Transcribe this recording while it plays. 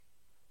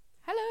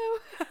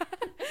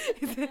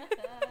Good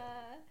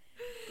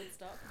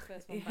start for the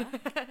first one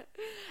back.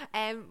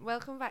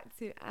 Welcome back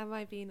to Am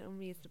I Being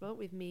Unreasonable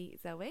with me,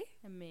 Zoe.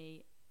 And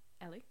me,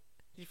 Ellie.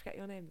 Did you forget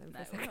your name then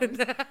No, for a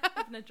second?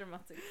 having a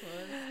dramatic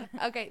pause.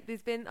 Okay,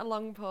 there's been a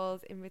long pause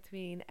in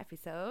between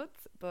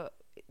episodes, but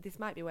this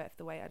might be worth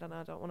the wait. I don't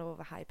know. I don't want to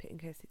overhype it in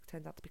case it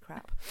turns out to be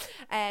crap.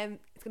 It's going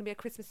to be a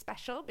Christmas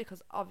special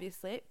because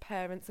obviously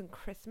parents and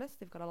Christmas,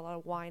 they've got a lot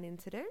of whining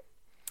to do.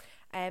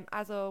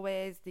 As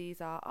always,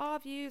 these are our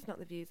views, not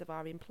the views of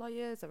our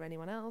employers or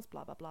anyone else,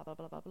 blah, blah, blah, blah,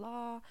 blah, blah,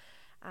 blah.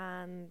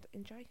 And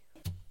enjoy.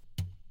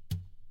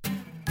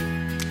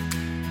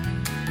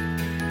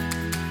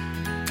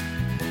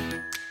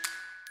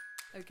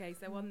 Okay,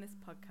 so on this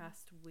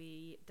podcast,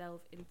 we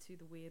delve into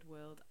the weird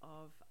world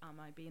of Am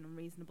I Being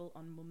Unreasonable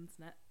on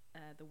Mumsnet,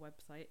 the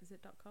website. Is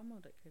it .com or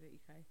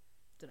 .co.uk?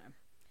 Don't know.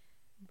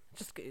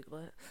 Just Google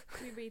it.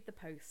 We read the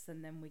posts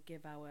and then we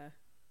give our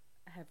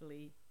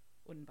heavily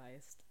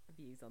unbiased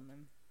views on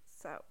them.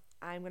 So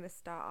I'm going to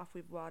start off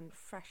with one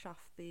fresh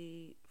off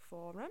the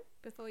forum.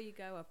 Before you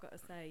go, I've got to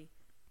say,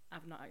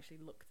 I've not actually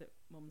looked at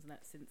Mumsnet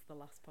since the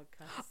last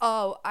podcast.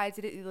 Oh, I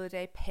did it the other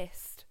day,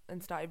 pissed,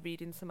 and started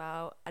reading some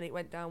out, and it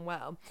went down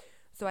well.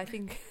 So I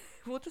think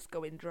we'll just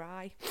go in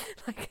dry.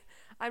 Like,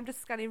 I'm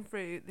just scanning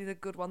through. There's a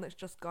good one that's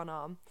just gone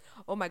on.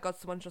 Oh my God,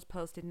 someone's just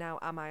posted now,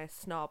 am I a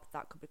snob?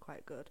 That could be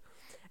quite good.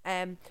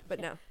 But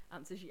no.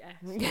 Answers yes,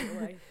 straight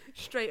away.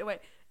 Straight away.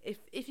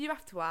 If you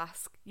have to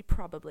ask, you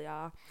probably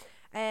are.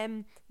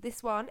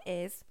 This one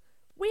is,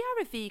 we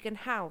are a vegan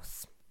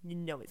house. You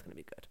know it's going to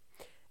be good.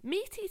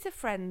 Meat eater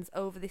friends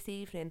over this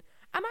evening.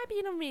 Am I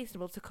being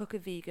unreasonable to cook a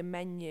vegan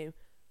menu?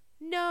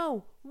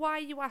 No. Why are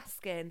you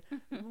asking?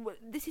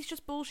 This is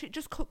just bullshit.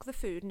 Just cook the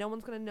food. No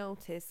one's going to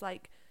notice.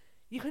 Like,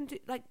 you can do,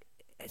 like,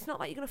 it's not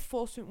like you're going to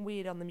force something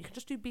weird on them. You can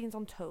just do beans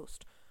on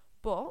toast.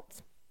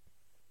 But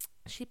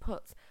she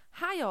puts,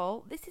 hi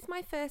all, this is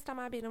my first Am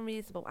I Being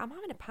Unreasonable. I'm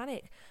having a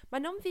panic. My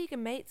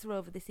non-vegan mates are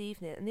over this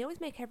evening and they always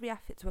make every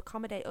effort to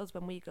accommodate us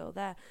when we go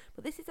there.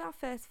 But this is our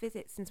first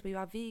visit since we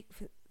are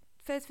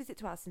first visit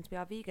to us since we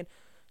are vegan.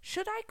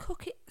 Should I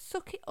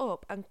suck it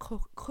up and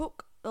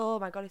cook? Oh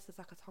my God, this is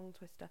like a tongue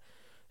twister.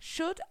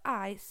 Should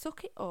I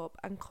suck it up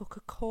and cook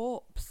a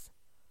corpse?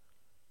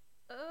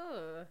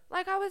 Oh.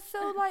 Like, I was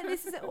so like,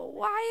 this is it.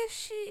 Why is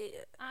she?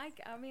 I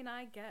mean,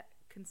 I get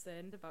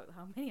concerned about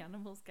how many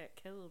animals get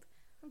killed.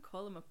 I don't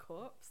call them a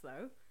corpse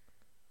though.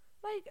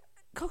 Like,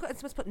 cook it. It's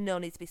supposed to put no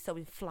need to be so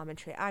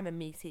inflammatory. I'm a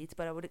meat eater,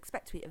 but I would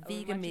expect to eat a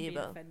vegan meal. Being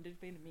offended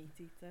being a meat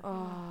eater.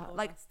 Oh, Poor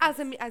like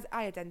bastards. as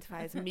I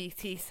identify as a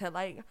meat eater,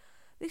 like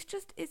this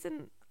just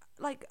isn't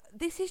like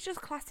this is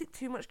just classic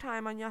too much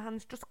time on your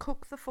hands. Just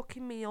cook the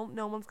fucking meal.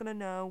 No one's gonna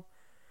know.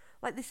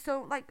 Like this,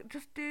 so like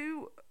just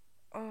do.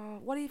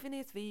 What even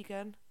is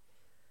vegan?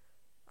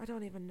 I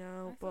don't even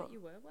know. I thought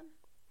you were one.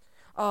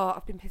 Oh,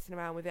 I've been pissing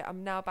around with it.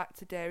 I'm now back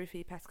to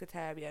dairy-free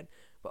pescatarian,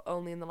 but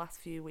only in the last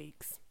few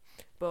weeks.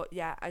 But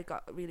yeah, I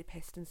got really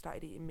pissed and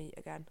started eating meat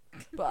again.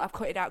 But I've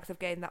cut it out because I've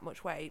gained that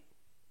much weight.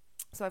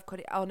 So I've cut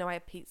it. Oh no, I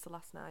had pizza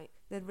last night.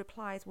 The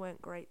replies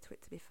weren't great to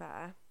it, to be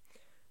fair.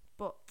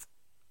 But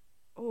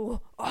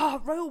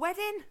royal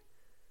wedding.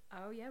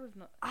 Oh yeah, we've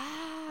not.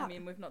 I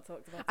mean, we've not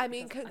talked about it. I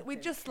mean, because we'd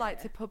don't just like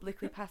to care.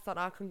 publicly pass on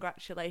our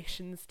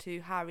congratulations to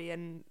Harry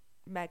and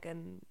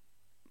Meghan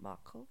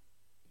Markle.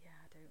 Yeah,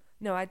 I don't.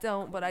 No, I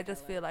don't, but I Couldn't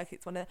just care feel less. like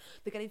it's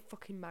they're getting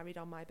fucking married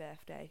on my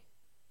birthday.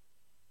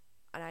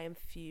 And I am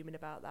fuming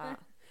about that.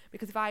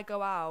 Because if I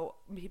go out,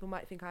 people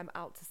might think I'm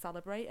out to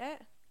celebrate it.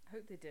 I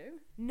hope they do.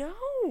 No,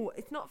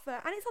 it's not fair.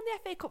 And it's on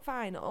the FA Cup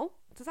final.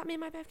 Does that mean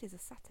my birthday's a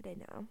Saturday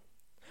now?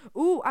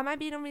 Ooh, am I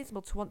being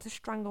unreasonable to want to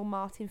strangle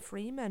Martin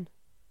Freeman?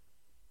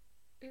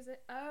 Is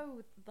it?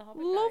 Oh, the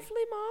Hobbit guy.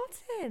 Lovely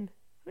Martin.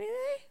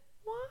 Really?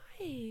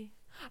 Why?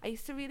 I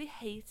used to really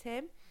hate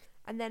him.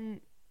 And then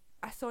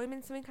I saw him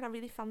in something and I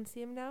really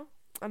fancy him now.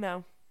 I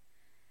know.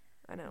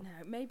 No,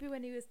 maybe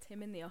when he was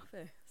Tim in The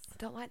Office.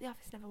 Don't like The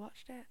Office, never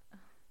watched it. How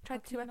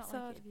Tried can 2 you not like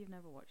episodes. it if you've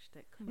never watched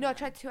it? Come No, I on.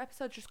 tried 2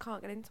 episodes, just can't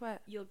get into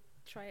it. You'll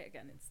try it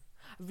again. It's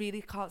I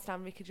really can't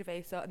stand Ricky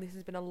Gervais, and this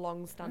has been a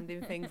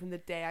long-standing thing from the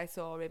day I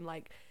saw him.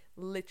 Like,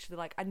 literally,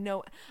 like, I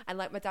know, and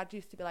like my dad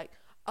used to be like,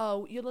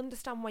 "Oh, you'll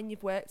understand when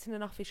you've worked in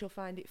an office, you'll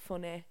find it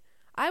funny."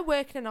 I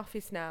work in an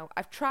office now.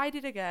 I've tried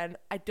it again.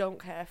 I don't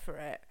care for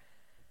it.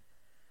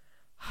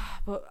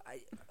 But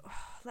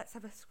let's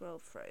have a scroll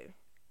through.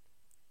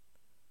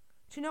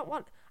 Do you not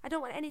want? I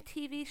don't want any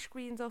TV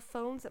screens or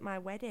phones at my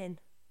wedding.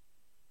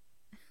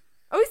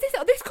 Oh, is this?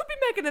 Oh, this could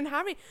be Meghan and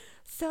Harry.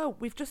 So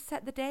we've just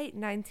set the date,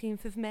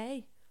 19th of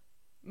May.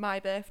 My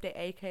birthday,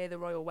 aka the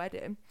royal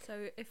wedding.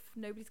 so if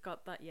nobody's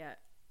got that yet,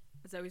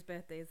 Zoe's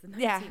birthday is the 19th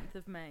Yeah.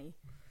 of May.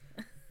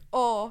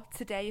 Or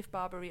today, if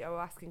Barbarito are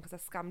asking, because I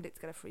scammed it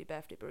to get a free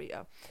birthday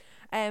burrito.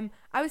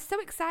 I was so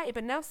excited,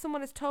 but now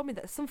someone has told me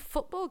that some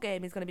football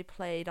game is going to be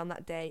played on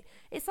that day.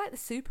 It's like the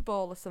Super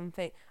Bowl or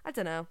something. I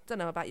don't know. Don't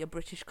know about your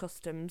British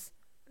customs.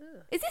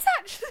 Ugh. Is this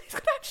actually? It's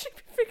going to actually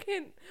be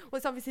freaking. Well,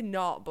 it's obviously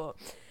not, but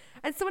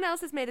And someone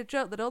else has made a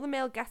joke that all the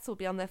male guests will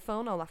be on their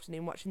phone all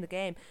afternoon watching the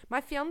game.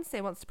 My fiance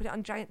wants to put it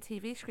on giant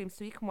TV screens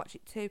so he can watch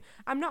it too.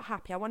 I'm not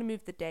happy. I want to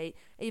move the date,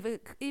 either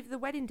the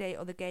wedding date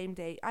or the game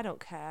date. I don't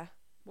care.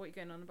 What are you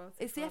going on about?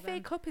 It's the FA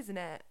Cup, isn't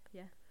it?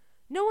 Yeah.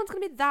 No one's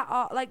gonna be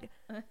that like.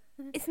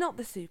 It's not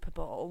the Super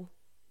Bowl.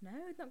 No,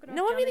 it's not gonna.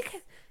 No one really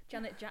cares.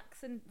 Janet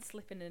Jackson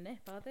slipping a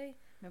nip, are they?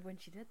 Remember when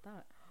she did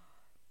that?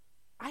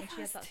 I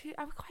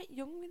was quite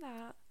young with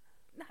that.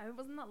 No, it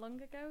wasn't that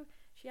long ago.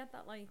 She had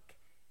that like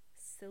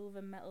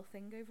silver metal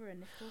thing over her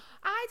nipple.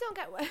 I don't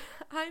get what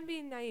I'm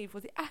being naive.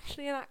 Was it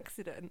actually an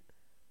accident?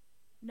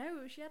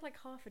 No, she had like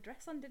half a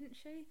dress on, didn't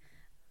she?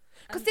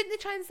 Because didn't they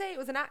try and say it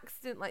was an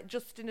accident? Like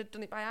Justin had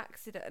done it by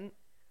accident.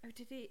 Oh,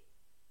 did he?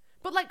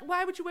 But like,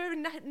 why would you wear a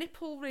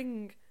nipple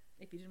ring?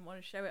 If you didn't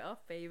want to show it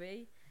off,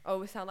 baby. Oh,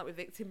 we sound like we're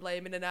victim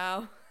blaming her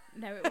now.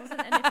 No, it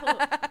wasn't a nipple.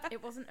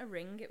 It wasn't a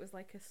ring. It was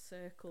like a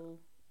circle.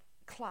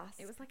 Class.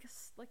 It was like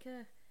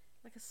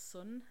a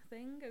sun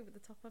thing over the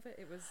top of it.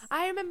 It was.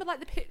 I remember like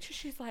the picture.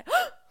 She's like,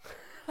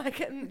 like,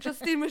 and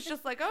Justin was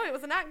just like, oh, it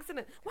was an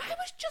accident. Why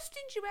was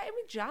Justin duetting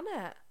with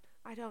Janet?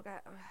 I don't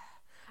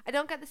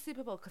get the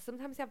Super Bowl because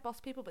sometimes they have boss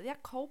people, but they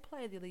had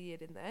Coldplay the other year,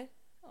 didn't they?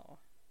 Oh.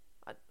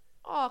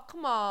 Oh,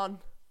 come on.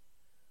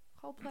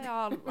 Coldplay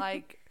aren't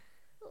like.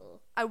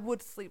 I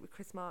would sleep with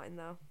Chris Martin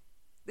though.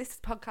 This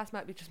podcast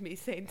might be just me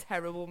saying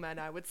terrible men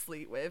I would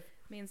sleep with.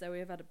 Me and Zoe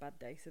have had a bad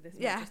day, so this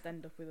might just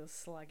end up with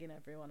us slagging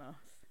everyone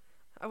off.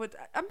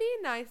 I'm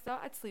being nice though.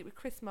 I'd sleep with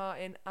Chris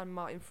Martin and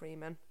Martin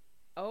Freeman.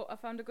 Oh, I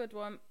found a good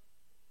one.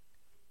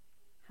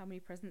 How many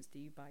presents do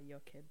you buy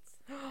your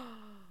kids?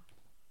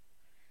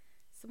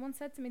 Someone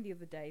said to me the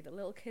other day that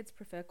little kids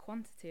prefer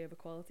quantity over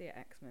quality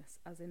at Xmas,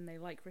 as in they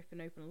like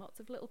ripping open lots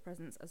of little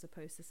presents as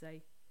opposed to,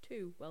 say,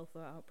 2 well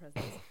thought out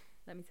presents.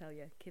 Let me tell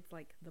you, kids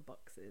like the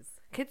boxes.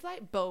 Kids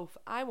like both.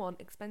 I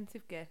want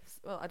expensive gifts.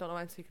 Well, I don't know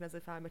why I'm speaking as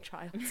if I'm a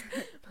child.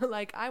 But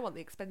like, I want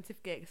the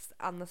expensive gifts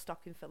and the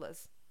stocking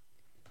fillers.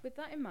 With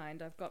that in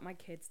mind, I've got my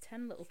kids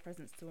 10 little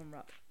presents to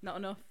unwrap. Not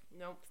enough.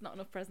 No. It's not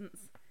enough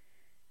presents.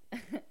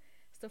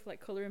 Stuff like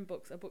colouring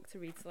books, a book to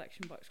read,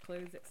 selection box,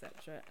 clothes,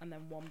 etc. And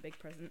then one big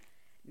present.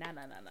 Nah.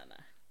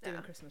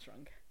 Doing Christmas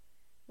wrong.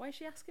 Why is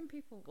she asking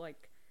people,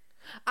 like...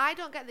 I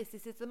don't get this.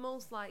 This is the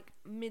most like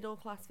middle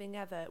class thing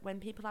ever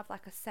when people have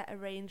like a set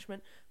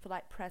arrangement for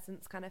like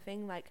presents kind of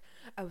thing. Like,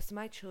 oh, so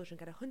my children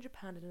get £100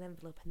 in an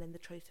envelope and then the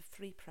choice of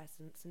 3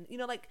 presents and, you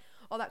know, like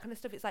all that kind of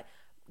stuff. It's like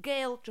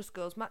Gail just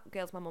goes,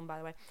 Gail's my mum, by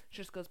the way,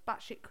 she just goes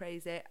batshit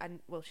crazy and,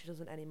 well, she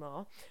doesn't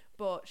anymore,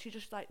 but she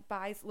just like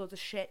buys loads of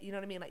shit, you know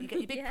what I mean? Like you get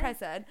your big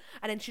present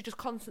and then she just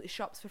constantly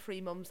shops for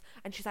 3 mums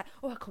and she's like,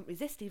 oh, I couldn't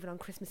resist even on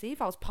Christmas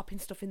Eve. I was popping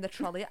stuff in the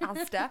trolley at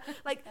Asda.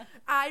 Like,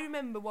 I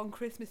remember one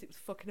Christmas, it was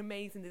fucking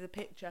amazing. There's a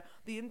picture.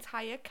 The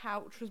entire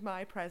couch was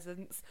my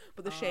presents,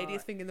 but the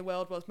shadiest thing in the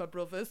world was my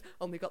brother's.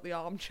 Only got the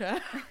armchair.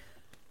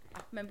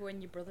 I remember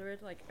when your brother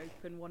would like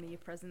open one of your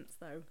presents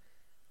though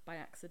by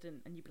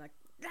accident and you'd be like,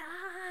 ah!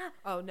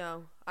 Oh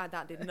no,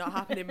 that did not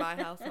happen in my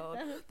household.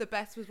 The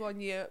best was one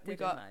year we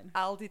got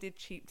Aldi did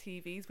cheap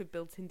TVs with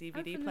built-in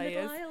DVD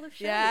players. The middle aisle of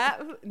shite.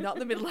 Yeah, not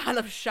the middle aisle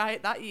of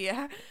shite that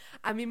year.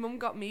 And my mum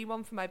got me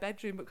one for my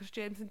bedroom because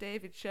James and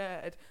David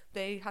shared.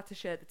 They had to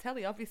share the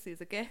telly, obviously,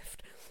 as a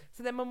gift.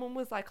 So then my mum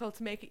was like, oh,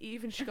 to make it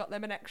even, she got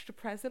them an extra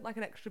present, like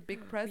an extra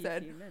big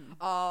present.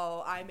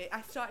 Oh, I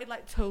started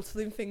like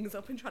totaling things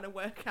up and trying to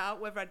work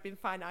out whether I'd been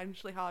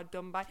financially hard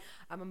done by.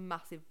 I'm a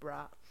massive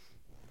brat.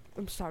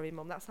 I'm sorry,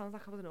 Mum, that sounds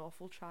like I was an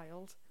awful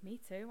child. Me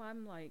too.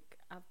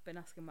 I've been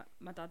asking,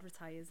 my dad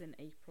retires in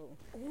April.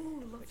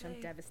 Ooh, which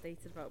I'm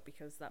devastated about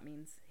because that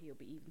means he'll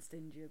be even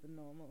stingier than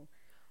normal.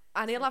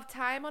 And he'll have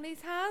time on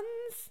his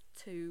hands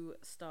to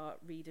start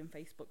reading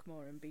Facebook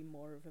more and be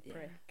more of a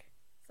prick.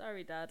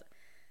 Sorry, Dad.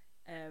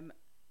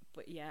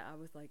 But yeah, I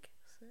was like,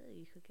 so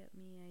you could get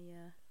me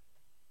a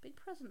big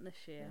present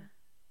this year?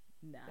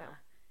 Nah.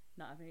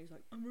 Not having. He was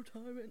like, I'm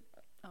retiring.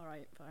 All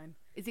right, fine.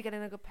 Is he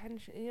getting a good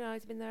pension? You know,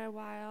 he's been there a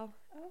while.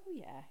 Oh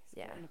yeah,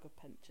 he's getting a good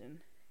pension.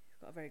 He's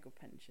got a very good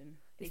pension.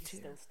 He's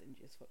still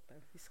stingy as fuck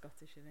though. He's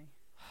Scottish, isn't he?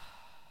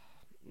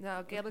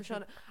 No, Gail and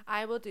Sean,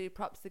 I will do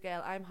props to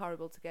Gail. I'm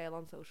horrible to Gail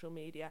on social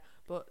media,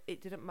 but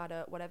it didn't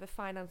matter. Whatever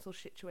financial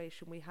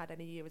situation we had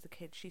any year as a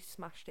kid, she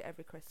smashed it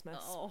every Christmas.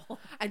 Oh.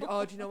 And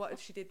do you know what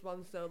she did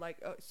once though?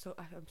 Like,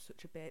 I'm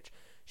such a bitch.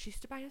 She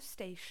used to buy us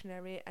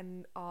stationery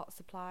and art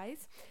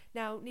supplies.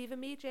 Now, neither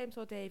me, James,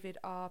 or David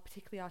are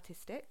particularly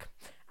artistic,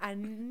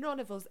 and none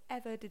of us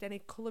ever did any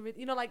colouring.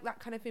 You know, like that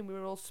kind of thing. We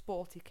were all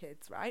sporty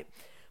kids, right?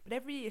 But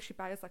every year she'd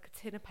buy us like a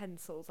tin of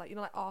pencils, like, you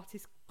know, like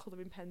artist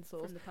colouring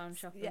pencils. From the pound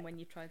shop, and when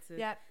you tried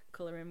to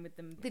colour in with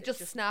them, they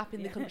just snap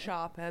and they couldn't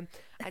sharpen.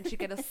 And she'd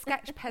get us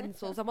sketch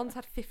pencils. I once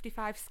had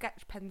 55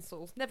 sketch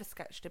pencils, never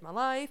sketched in my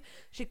life.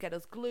 She'd get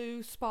us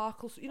glue,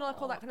 sparkles, you know,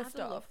 like all that kind of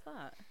stuff. I love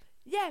that.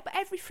 Yeah, but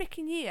every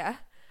freaking year,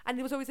 And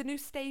there was always a new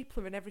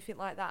stapler and everything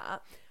like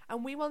that.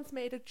 And we once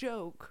made a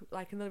joke,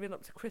 like in the run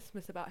up to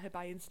Christmas, about her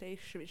buying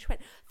stationery. She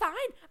went, fine,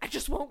 I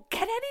just won't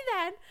get any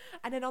then.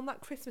 And then on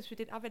that Christmas, we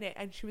didn't have any.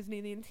 And she was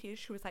nearly in tears.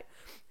 She was like,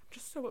 I'm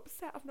just so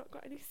upset I've not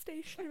got any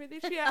stationery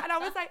this year. And I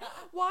was like,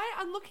 why?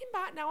 I'm looking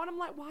back now and I'm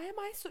like, why am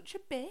I such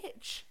a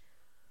bitch?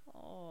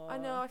 Oh, I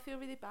know, I feel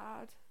really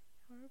bad.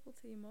 horrible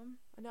to you, Mum.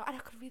 I know, and I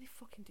could really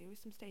fucking do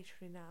with some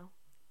stationery now.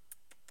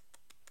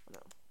 I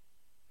know.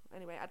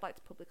 Anyway, I'd like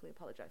to publicly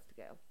apologise to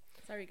Gail.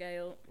 Sorry,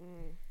 Gail.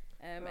 Oh.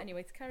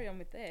 Anyway, to carry on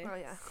with this. Oh,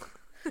 yeah.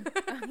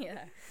 Oh,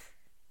 yeah.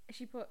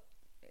 She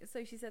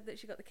said that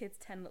she got the kids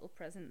 10 little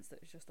presents that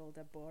was just all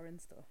dead boring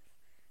stuff.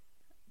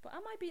 But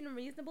am I being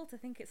unreasonable to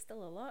think it's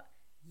still a lot?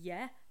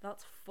 Yeah,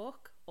 that's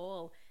fuck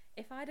all.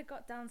 If I'd have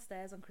got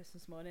downstairs on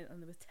Christmas morning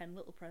and there was 10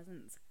 little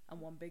presents and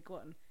one big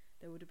one,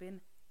 there would have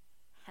been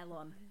hell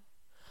on.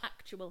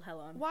 Actual hell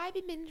on. Why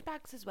be minge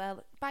bags as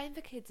well? Buying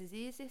for kids is the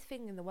easiest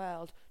thing in the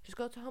world. Just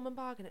go to Home and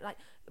Bargain. Like,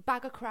 a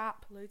bag of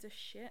crap. Loads of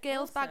shit.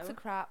 Gail's bags Also, of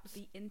craps.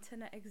 The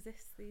internet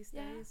exists these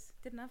Yeah. days.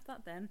 Didn't have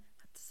that then.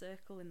 Had to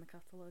circle in the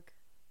catalogue.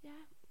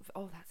 Yeah.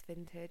 Oh, that's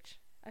vintage.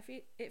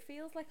 It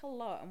feels like a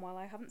lot, and while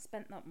I haven't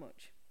spent that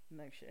much,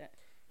 no shit.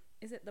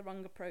 Is it the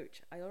wrong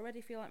approach? I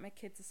already feel like my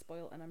kids are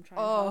spoiled, and I'm trying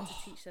hard to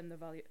teach them the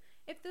value.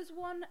 If there's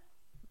one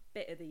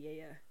bit of the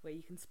year where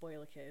you can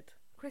spoil a kid,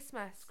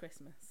 Christmas. it's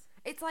Christmas.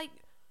 It's like,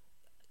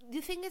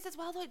 the thing is as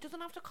well though, it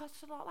doesn't have to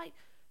cost a lot. Like,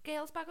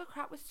 Gail's bag of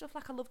crap with stuff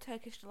like, I love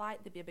Turkish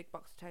Delight. There'd be a big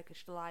box of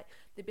Turkish Delight.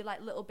 There'd be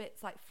like little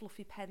bits like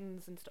fluffy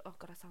pens and stuff. Oh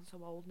god, I sound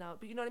so old now.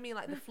 But you know what I mean?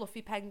 Like the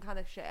fluffy pen kind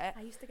of shit.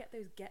 I used to get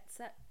those Get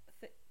Set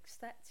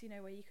sets, you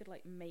know, where you could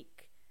like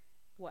make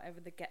whatever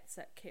the Get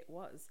Set kit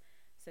was.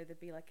 So there'd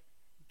be like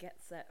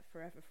Get Set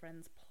Forever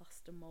Friends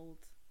plaster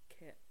mold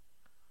kit.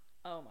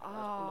 Oh my god, I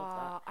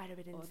love that. I'd have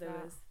been Or into there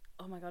that. was,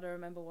 oh my god, I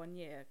remember one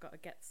year I got a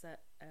Get Set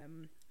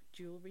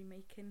jewellery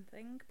making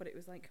thing, but it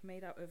was like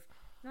made out of,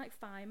 you know, like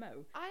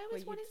Fimo. I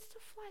always where wanted you'd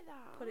stuff like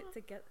that. Put it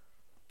together.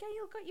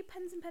 Gail got your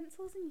pens and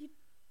pencils and you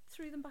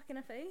threw them back in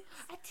her face.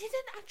 I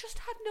didn't. I just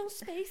had no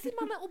space in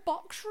my little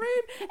box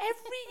room.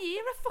 Every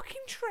year, a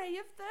fucking tray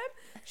of them.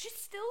 She's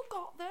still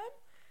got them.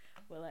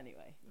 Well,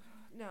 anyway.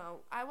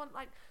 No, I want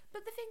like.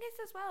 But the thing is,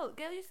 as well,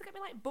 Gail used to get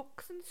me like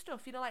books and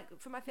stuff. You know, like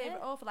for my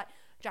favourite author, like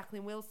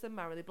Jacqueline Wilson,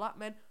 Marilee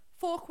Blackman.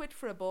 £4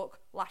 for a book.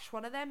 Lash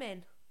one of them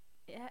in.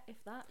 Yeah,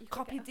 if that. You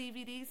could Copied get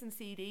DVDs and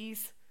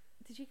CDs.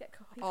 Did you get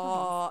copied?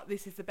 Oh,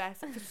 this is the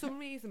best. For some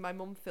reason, my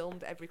mum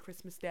filmed every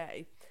Christmas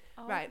day.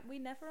 Oh, right. We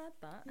never had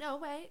that. No,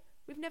 wait.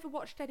 We've never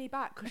watched any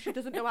back because she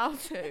doesn't know how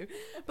to.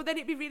 But then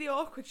it'd be really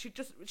awkward. She'd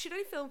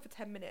only film for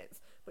 10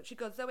 minutes. But she'd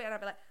go, Zoe, and I'd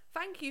be like,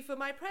 thank you for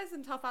my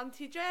present off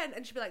Auntie Jen.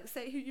 And she'd be like,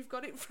 say who you've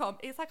got it from.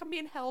 It's like I'm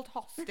being held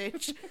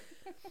hostage.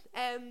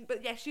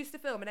 But yeah, she used to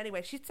film. And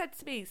anyway, she said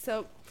to me,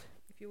 so...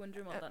 If you're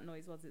wondering what that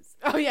noise was, it's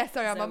Oh yeah,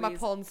 sorry, I'm on my Zoe's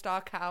porn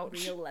star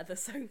couch. real leather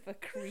sofa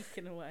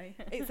creaking away.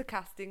 It's a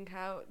casting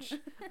couch.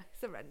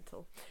 It's a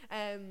rental.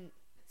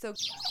 So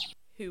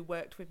who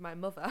worked with my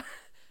mother,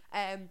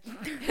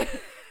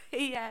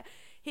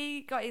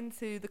 he got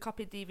into the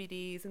copied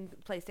DVDs and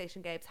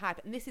PlayStation games hype,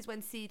 and this is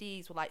when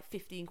CDs were like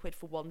 £15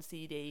 for one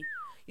CD,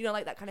 you know,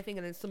 like that kind of thing.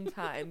 And then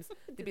sometimes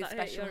there'd be a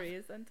special. Hurt your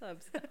ears and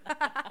tubs.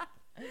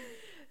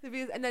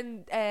 And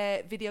then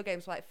video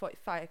games were like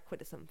 £45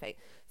 or something.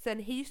 So then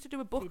he used to do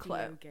a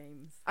booklet. Video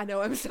games. I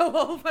know, I'm so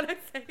old when I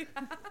say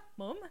that.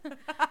 Mum?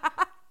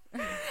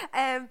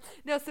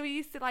 No, so he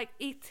used to like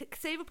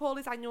save up all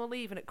his annual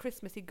leave, and at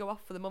Christmas he'd go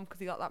off for the month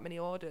because he got that many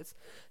orders.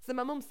 So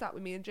my mum sat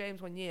with me and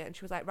James one year, and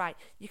she was like, right,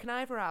 you can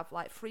either have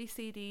like 3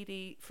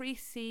 CDs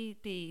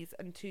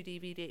and 2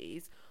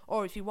 DVDs,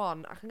 or if you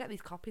want, I can get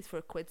these copies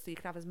for £1 so you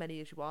can have as many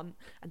as you want.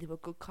 And they were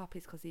good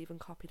copies because they even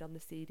copied on the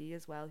CD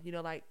as well, you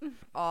know, like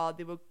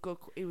they were good.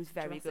 It was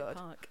very Jurassic good.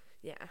 Park.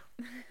 Yeah.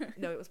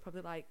 No, it was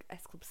probably like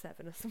S Club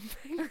 7 or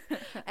something.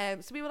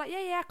 So we were like,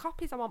 yeah,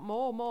 copies, I want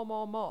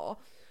more.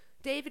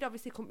 David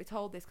obviously couldn't be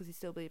told this because he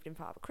still believed in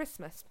Father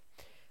Christmas.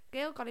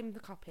 Gail got him the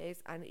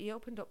copies, and he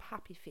opened up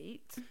Happy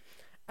Feet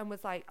and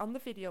was like, on the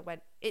video,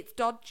 went, it's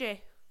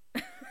dodgy.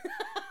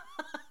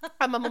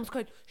 And my mum's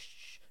going,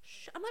 shh.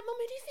 I'm like, Mum,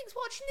 who do you think's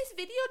watching this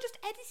video? Just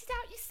edit it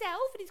out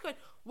yourself. And he's going,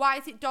 why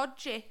is it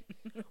dodgy?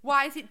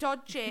 Why is it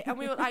dodgy? And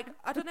we were like,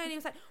 I don't know. And he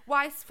was like,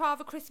 why has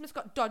Father Christmas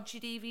got dodgy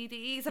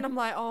DVDs? And I'm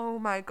like, oh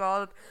my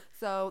God.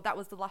 So that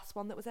was the last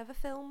one that was ever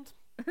filmed.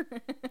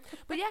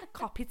 But yeah,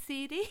 copied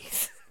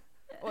CDs.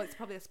 Well, it's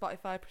probably a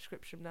Spotify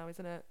prescription now,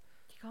 isn't it?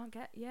 You can't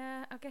get...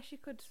 Yeah, I guess you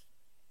could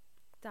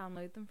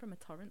download them from a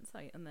torrent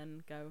site and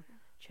then go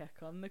check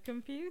on the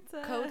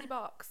computer. Cody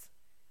Box.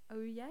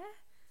 Oh, yeah?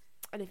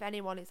 And if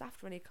anyone is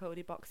after any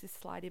Cody Boxes,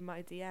 slide in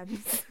my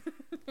DMs.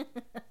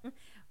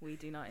 We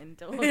do not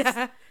endorse.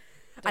 Yeah.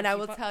 And I dodgy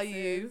will tell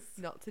you boxes.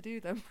 not to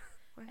do them.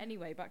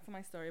 Anyway, back to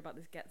my story about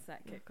this Get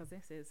Set kit, because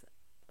this is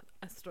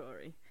a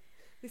story.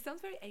 This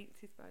sounds very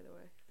 80s, by the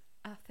way.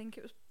 I think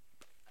it was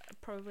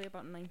probably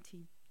about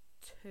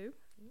 92.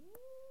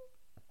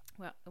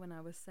 Well, when I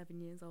was 7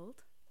 years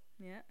old.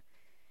 Yeah.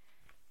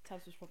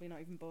 Tabs was probably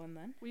not even born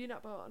then. Were you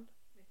not born?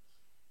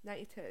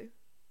 92?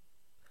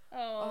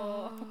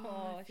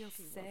 I feel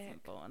she sick.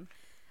 wasn't born.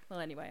 Well,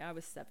 anyway, I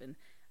was 7,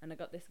 and I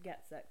got this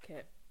Get Set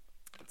kit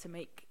to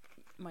make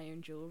my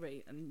own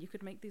jewellery, and you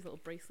could make these little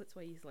bracelets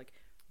where you like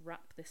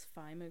wrap this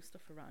Fimo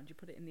stuff around, you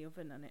put it in the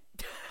oven and it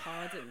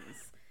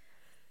hardens,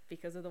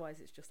 because otherwise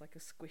it's just like a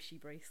squishy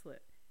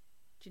bracelet.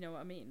 Do you know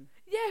what I mean?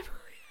 Yeah,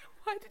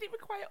 why did it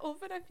require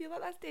oven? I feel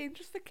like that's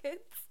dangerous for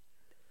kids.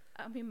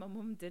 I mean, my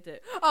mum did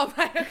it. Oh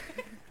my!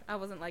 I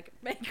wasn't like,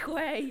 make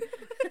way.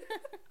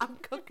 I'm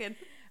cooking.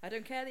 I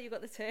don't care that you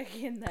got the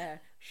turkey in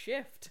there.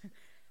 Shift.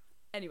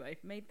 Anyway,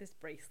 made this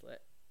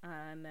bracelet,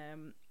 and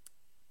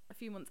a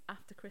few months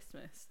after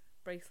Christmas,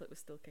 bracelet was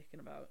still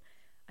kicking about.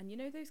 And you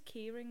know those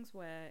key rings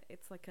where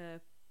it's like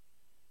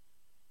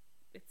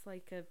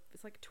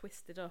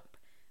twisted up,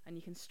 and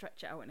you can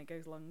stretch it out and it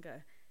goes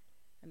longer,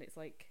 and it's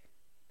like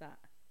that.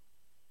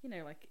 You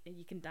know, like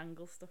you can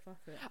dangle stuff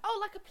off it. Oh,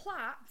 like a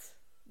plait?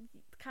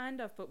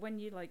 Kind of, but when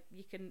you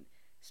can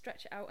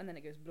stretch it out and then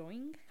it goes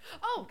boing.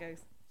 Oh, it goes.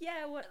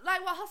 Yeah, what?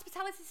 Like what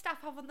hospitality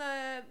staff have on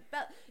the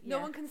belt. No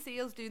Yeah. one can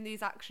see us doing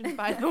these actions,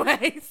 by the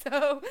way.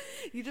 So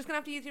you're just gonna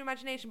have to use your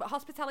imagination. But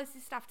hospitality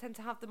staff tend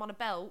to have them on a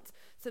belt,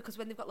 so because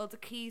when they've got loads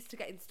of keys to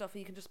get in stuff, and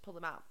you can just pull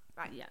them out.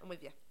 Right? Yeah. I'm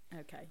with you.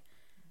 Okay.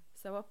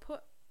 So I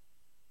put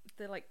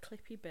the like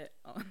clippy bit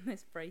on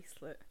this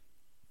bracelet.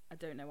 I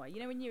don't know why. You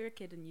know when you're a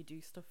kid and you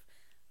do stuff,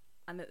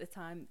 and at the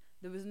time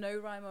there was no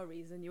rhyme or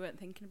reason. You weren't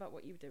thinking about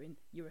what you were doing.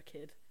 You were a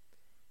kid.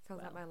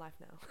 Sounds like Well. my life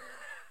now.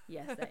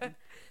 Yeah, same.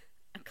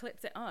 I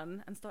clipped it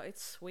on and started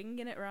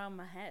swinging it around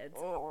my head.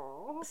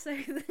 Oh. So,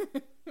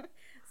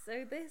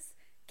 so this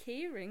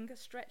key ring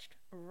stretched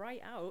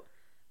right out,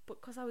 but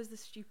because I was the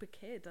stupid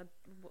kid,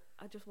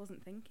 I just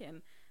wasn't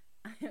thinking.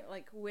 I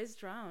like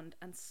whizzed round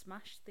and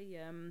smashed the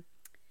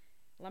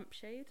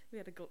lampshade. We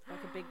had like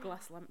a big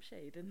glass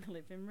lampshade in the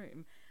living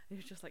room. It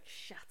was just like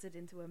shattered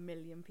into a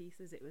million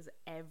pieces. It was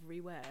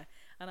everywhere,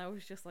 and I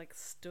was just like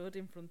stood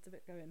in front of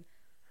it, going.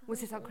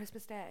 Was this on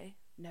Christmas Day?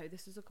 No,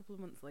 this was a couple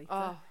of months later.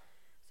 Oh.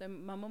 So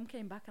my mum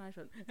came back and I just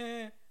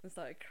went and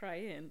started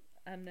crying,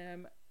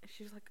 and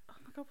she was like, "Oh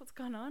my god, what's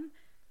going on?"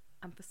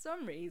 And for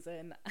some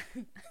reason,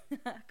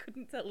 I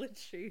couldn't tell the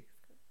truth.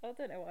 I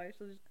don't know why. I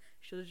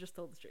should have just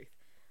told the truth.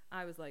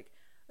 I was like,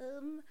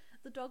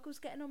 the dog was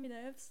getting on my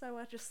nerves, so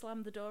I just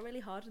slammed the door really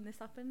hard, and this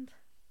happened.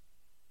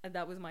 And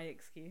that was my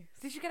excuse.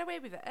 Did you get away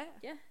with it?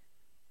 Yeah.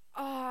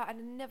 Oh, I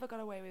never got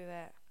away with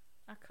it.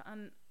 I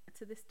can't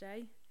to this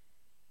day.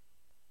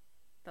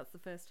 That's the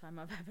first time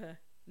I've ever.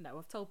 No,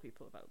 I've told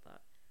people about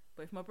that.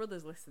 But if my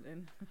brother's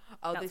listening,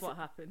 Oh, that's what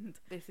happened.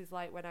 This is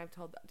like when I've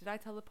told. Did I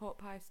tell the pork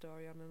pie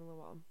story on another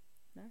one?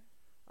 No.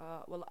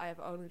 Well, I have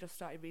only just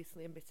started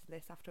recently admitting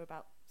this after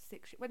about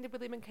 6 years. When did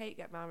William and Kate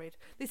get married?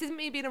 This isn't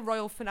me being a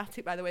royal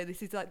fanatic, by the way.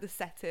 This is like the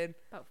setting.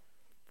 About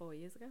 4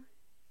 years ago.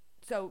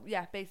 So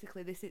yeah,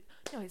 basically this is.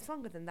 No, it's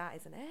longer than that,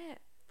 isn't it?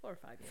 4 or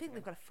 5 years. I think ago.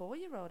 they've got a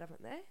 4-year-old,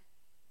 haven't they?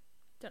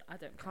 I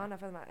don't care. Can't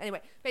have them.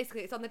 Anyway,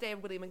 basically, it's on the day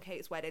of William and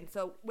Kate's wedding.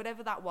 So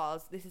whatever that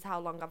was, this is how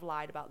long I've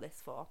lied about this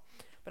for.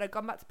 But I'd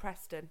gone back to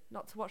Preston,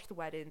 not to watch the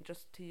wedding,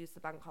 just to use the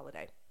bank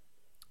holiday.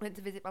 Went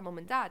to visit my mum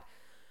and dad.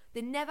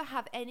 They never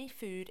have any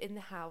food in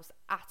the house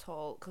at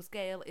all, because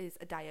Gail is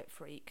a diet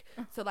freak.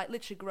 So like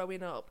literally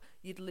growing up,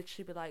 you'd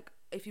literally be like,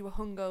 if you were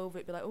hungover,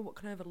 it'd be like, oh, what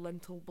can I have, a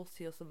lentil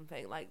butty or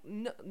something? Like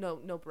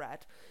no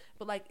bread.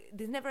 But like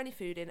there's never any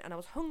food in, and I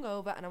was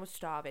hungover and I was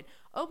starving.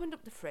 Opened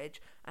up the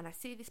fridge and I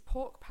see this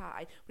pork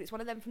pie, but it's one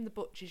of them from the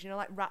butchers, you know,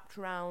 like wrapped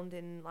around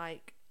in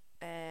like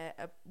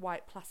a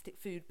white plastic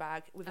food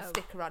bag with a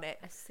sticker on it.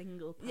 A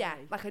single pie. Yeah,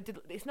 like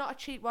it's not a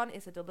cheap one,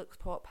 it's a deluxe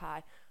pork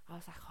pie. I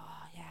was like,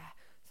 oh yeah.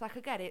 So I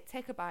could get it,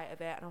 take a bite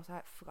of it, and I was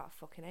like, forgot I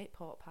fucking ate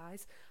pork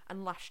pies,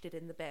 and lashed it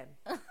in the bin.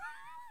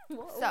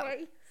 What So- a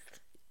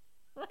waste.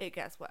 It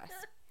gets worse.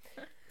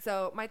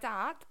 So my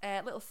dad,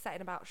 little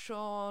setting about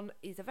Sean,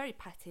 he's a very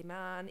petty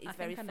man. He's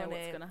very I funny. know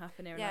what's going to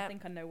happen here, and Yeah. I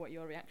think I know what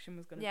your reaction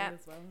was going to Yeah. be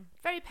as well.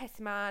 Very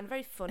petty man,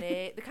 very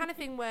funny. The kind of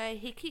thing where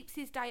he keeps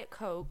his Diet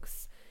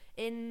Cokes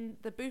in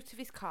the boot of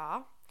his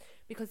car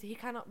because he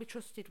cannot be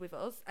trusted with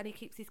us, and he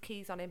keeps his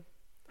keys on him.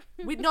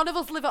 None of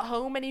us live at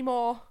home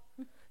anymore.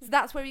 So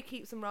that's where he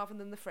keeps them rather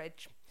than the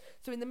fridge.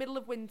 So in the middle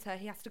of winter,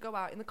 he has to go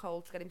out in the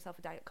cold to get himself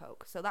a Diet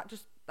Coke. So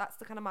that's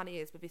the kind of man he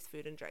is with his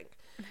food and drink.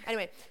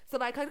 Anyway, so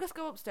like I just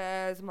go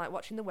upstairs, I'm like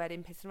watching the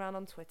wedding, pissing around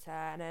on Twitter,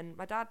 and then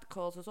my dad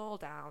calls us all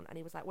down, and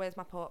he was like, "Where's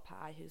my pork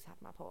pie? Who's had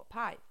my pork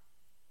pie?"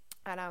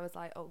 And I was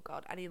like, "Oh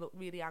God!" And he looked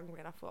really angry,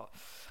 and I thought,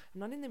 "I'm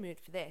not in the mood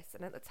for this."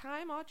 And at the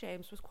time, our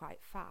James was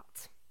quite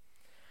fat.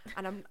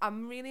 And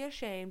I'm really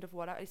ashamed of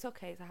it's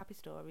okay, it's a happy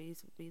story,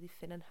 he's really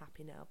thin and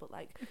happy now, but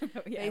like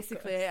Yeah,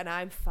 basically, and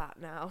I'm fat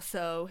now,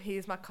 so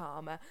here's my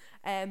karma.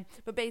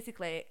 But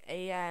basically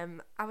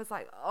I was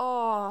like,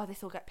 oh,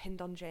 this will get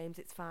pinned on James,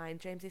 it's fine,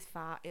 James is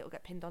fat, it'll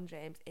get pinned on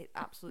James, it's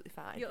absolutely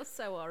fine. You're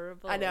so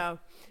horrible. I know.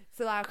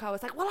 So like I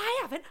was like, well,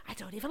 I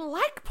don't even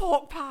like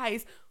pork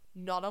pies.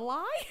 Not a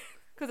lie,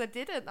 because I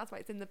didn't, that's why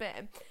it's in the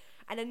bin.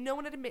 And then no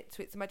one would admit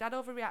to it, so my dad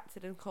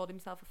overreacted and called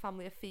himself a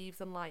family of thieves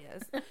and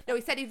liars. No,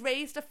 he said he'd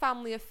raised a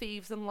family of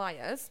thieves and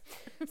liars.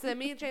 So then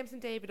me and James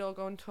and David all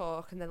go and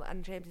talk,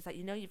 and James is like,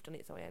 you know you've done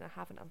it, Zoe, and I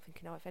haven't. I'm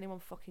thinking, oh, if anyone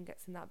fucking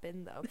gets in that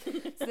bin, though.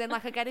 So then,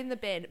 like, I get in the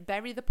bin,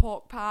 bury the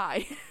pork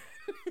pie.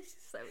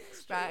 So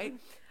extreme. Right?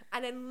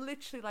 And then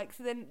literally, like,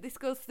 so then this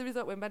goes to the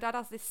result when my dad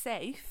has this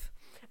safe,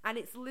 and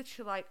it's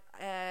literally like,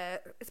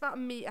 it's about a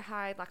metre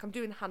high, like I'm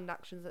doing hand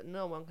actions that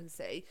no one can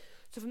see.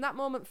 So from that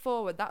moment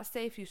forward, that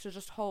safe used to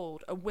just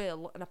hold a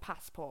will and a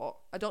passport.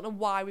 I don't know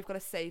why we've got a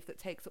safe that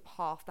takes up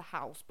half the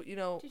house, but you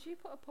know. Did you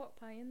put a pork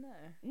pie in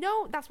there?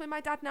 No, that's where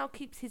my dad now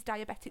keeps his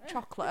diabetic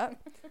chocolate.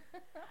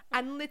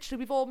 And literally,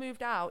 we've all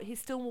moved out. He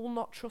still will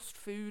not trust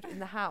food in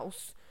the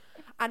house.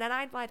 And then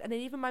I'd lied, and then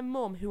even my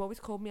mum, who always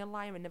called me a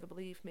liar and never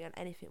believed me on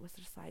anything, was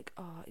just like,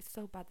 oh, it's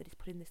so bad that he's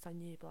putting this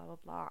on you, blah, blah,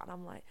 blah. And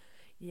I'm like,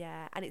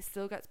 yeah. And it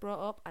still gets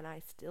brought up, and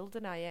I still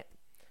deny it.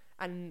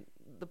 And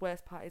the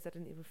worst part is I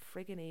didn't even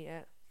friggin' eat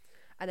it.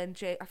 And then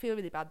I feel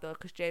really bad, though,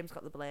 because James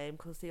got the blame,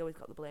 because he always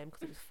got the blame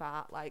because he was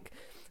fat. Like,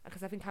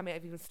 because I think I may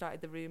have even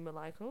started the rumour,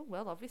 like, oh,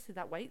 well, obviously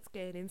that weight's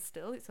gaining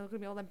still. It's not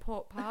going to be all them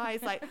pork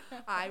pies. Like,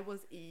 I was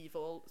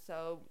evil.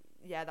 So,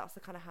 yeah, that's the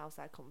kind of house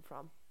I come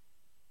from.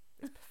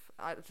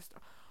 I just,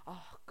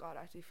 oh God,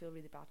 I do feel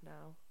really bad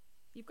now.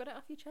 You've got it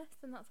off your chest,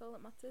 and that's all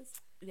that matters.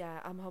 Yeah,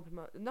 I'm hoping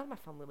none of my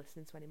family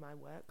listening to any of my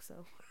work,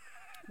 so.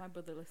 My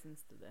brother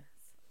listens to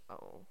this.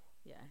 Oh.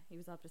 Yeah, he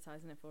was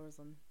advertising it for us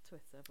on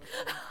Twitter. But,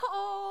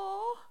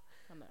 oh.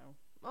 I know.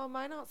 Oh,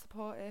 mine aren't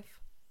supportive.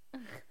 If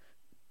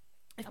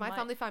And my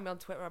family find me on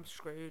Twitter, I'm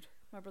screwed.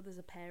 My brother's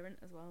a parent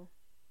as well.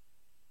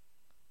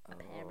 A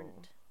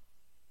parent.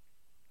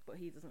 But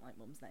he doesn't like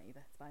mum's net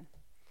either. It's fine.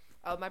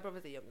 Oh, my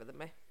brothers are younger than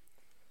me.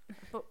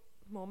 But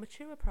more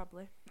mature,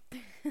 probably.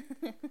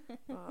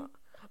 But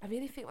I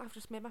really think I've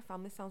just made my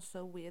family sound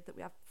so weird that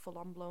we have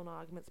full-on blown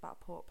arguments about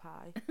pork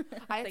pie.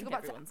 I had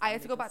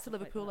to go back to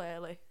Liverpool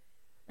early.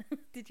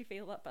 Did you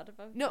feel that bad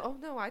about it?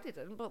 No, I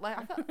didn't. But like,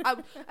 I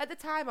felt at the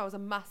time I was a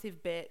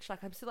massive bitch. Like,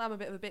 I'm a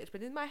bit of a bitch.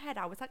 But in my head,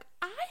 I was like,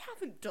 I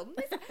haven't done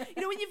this.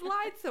 You know, when you've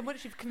lied so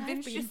much, you've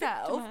convinced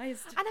yourself.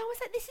 Victimized. And I was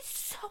like, this is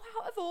so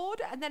out of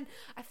order. And then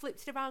I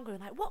flipped it around, going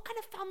like, what kind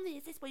of family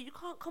is this where you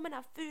can't come and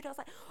have food? I was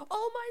like,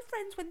 all my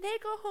friends, when they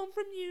go home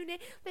from uni,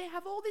 they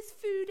have all this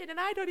food in, and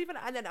I don't even.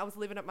 And then I was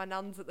living at my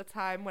nan's at the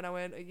time when I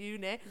went to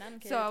uni.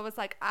 So I was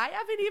like, I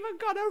haven't even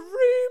got a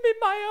room in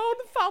my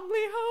own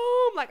family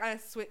home. Like, I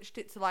switched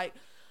it to like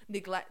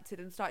neglected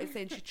and started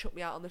saying she chucked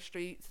me out on the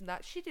streets and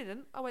that. She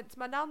didn't. I went to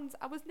my nan's.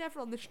 I was never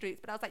on the streets,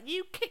 but I was like,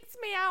 you kicked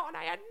me out and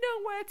I had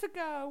nowhere to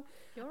go.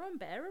 You're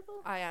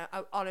unbearable. I am.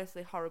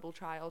 Honestly, horrible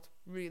child.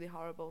 Really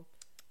horrible.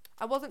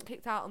 I wasn't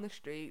kicked out on the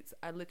streets.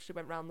 I literally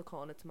went round the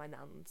corner to my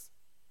nan's.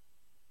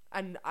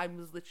 And I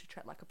was literally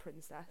treated like a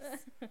princess.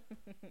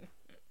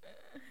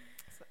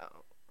 So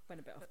Went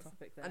a bit off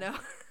topic there. I know.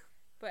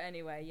 But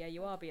anyway, yeah,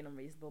 you are being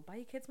unreasonable. Buy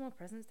your kids more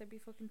presents. They'd be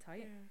fucking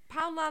tight. Yeah.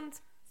 Poundland.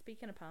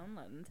 Speaking of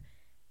Poundland,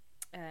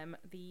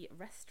 the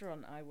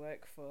restaurant I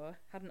work for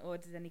hadn't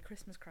ordered any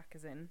Christmas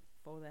crackers in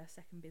for their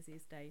second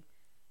busiest day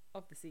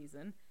of the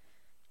season.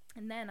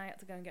 And then I had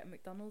to go and get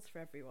McDonald's for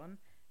everyone.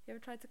 You ever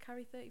tried to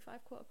carry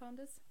 35 quarter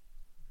pounders?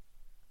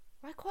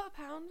 Why quarter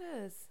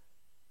pounders?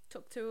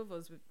 Took two of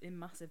us in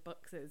massive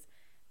boxes.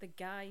 The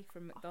guy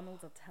from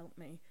McDonald's had to help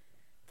me,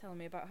 telling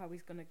me about how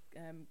he's going to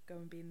go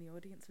and be in the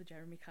audience for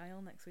Jeremy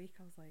Kyle next week.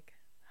 I was like,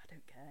 I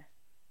don't care.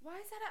 Why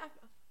is that?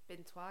 I've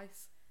been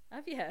twice.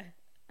 Have you?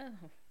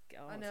 Oh,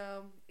 God. I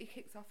know. He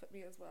kicked off at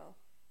me as well.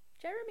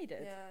 Jeremy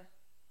did? Yeah.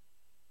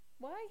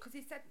 Why? Because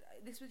he said,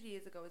 this was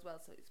years ago as well,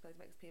 so it explains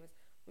my experience.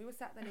 We were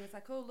sat there and he was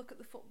like, oh, look at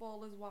the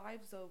footballers'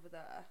 wives over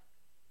there.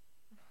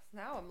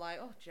 Now I'm like,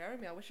 oh,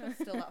 Jeremy, I wish I was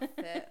still that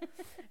fit.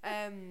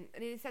 And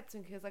he said to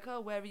me, he was like, oh,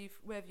 where have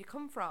you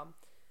come from?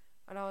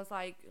 And I was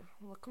like,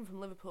 well, I come from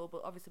Liverpool,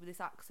 but obviously with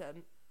this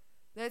accent.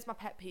 There's my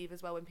pet peeve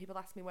as well, when people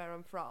ask me where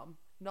I'm from.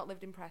 Not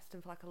lived in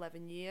Preston for like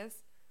 11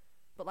 years.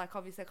 But like,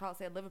 obviously I can't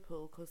say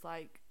Liverpool because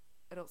like,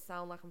 I don't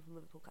sound like I'm from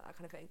Liverpool, that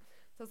kind of thing.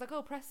 So I was like,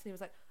 oh, Preston. He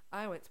was like,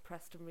 I went to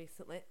Preston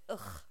recently. Ugh.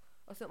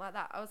 Or something like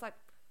that. I was like,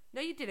 no,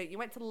 you didn't. You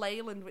went to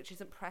Leyland, which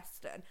isn't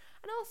Preston.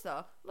 And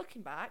also,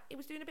 looking back, he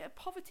was doing a bit of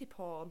poverty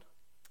porn.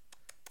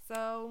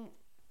 So,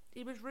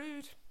 he was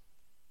rude.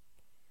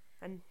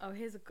 And oh,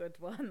 here's a good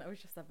one. I was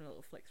just having a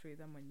little flick through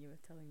them when you were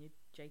telling your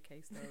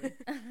JK story.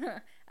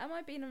 Am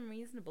I being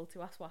unreasonable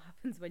to ask what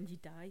happens when you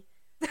die?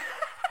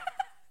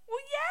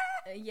 Well,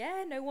 yeah.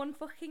 Yeah, no one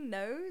fucking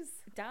knows.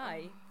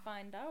 Die,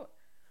 find out.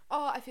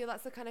 Oh, I feel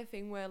that's the kind of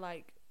thing where,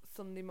 like,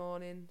 Sunday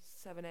morning,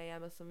 7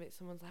 a.m. or something,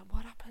 someone's like,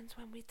 what happens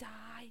when we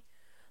die?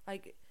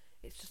 Like,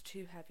 it's just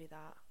too heavy,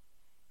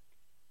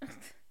 that.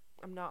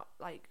 I'm not,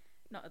 like...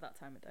 Not at that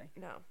time of day.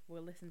 No.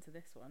 We'll listen to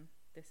this one.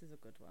 This is a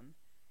good one.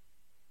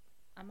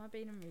 Am I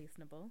being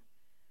unreasonable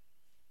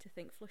to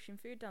think flushing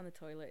food down the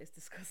toilet is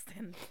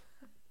disgusting?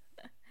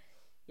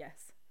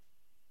 Yes.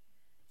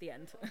 The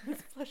end.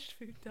 Flush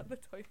food down the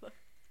toilet.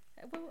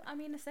 Well, I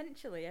mean,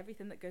 essentially,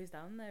 everything that goes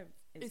down there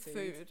is It's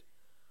food.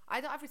 I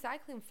don't have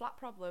recycling flat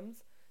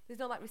problems. there's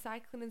no like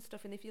recycling and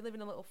stuff. And if you live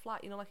in a little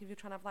flat, you know, like if you're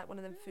trying to have like one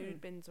of them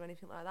food bins or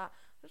anything like that,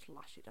 just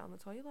lash it down the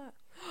toilet.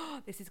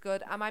 This is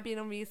good. Am I being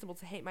unreasonable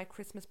to hate my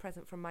Christmas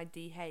present from my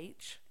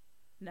DH?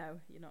 No,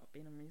 you're not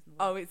being unreasonable.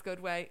 Oh, it's good.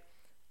 Wait,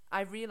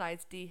 I've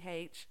realised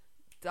DH,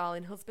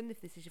 darling husband, if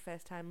this is your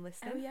first time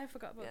listening. Oh yeah, I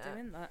forgot about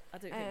doing that. I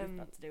don't think we've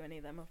had to do any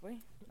of them, have we?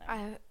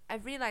 No.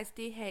 I've realised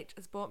DH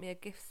has bought me a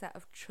gift set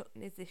of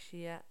chutneys this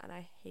year, and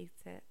I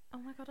hate it. Oh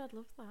my god, I'd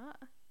love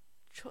that.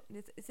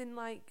 Chutneys, it's in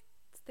like...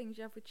 It's things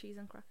you have with cheese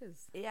and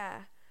crackers.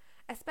 Yeah.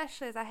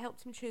 Especially as I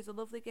helped him choose a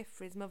lovely gift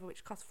for his mother,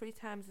 which cost 3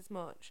 times as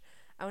much,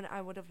 and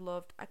I would have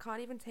loved. I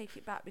can't even take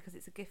it back because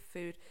it's a gift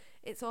food.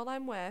 It's all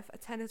I'm worth, a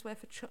tenner's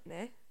worth of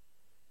chutney.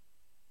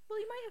 Well,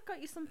 he might have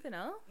got you something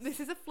else. This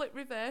is a flip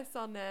reverse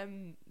on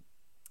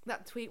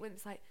that tweet when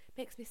it's like,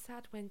 makes me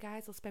sad when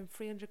guys will spend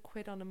 300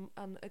 quid on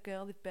a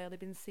girl they've barely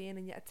been seeing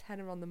and yet a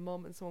tenner on the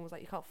mum, and someone was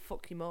like, you can't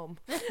fuck your mum.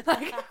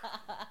 Like,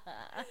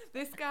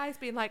 this guy's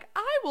been like,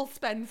 I will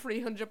spend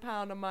 £300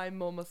 on my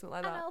mum or something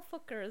like that. And I'll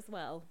fuck her as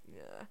well.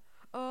 Yeah.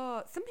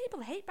 Oh, some people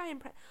hate buying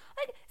like,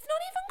 it's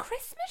not even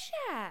Christmas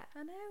yet.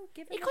 I know,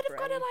 give him He could have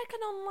got her like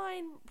an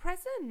online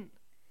present.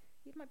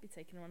 He might be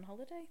taking her on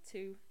holiday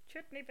to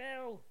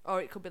Chutneyville.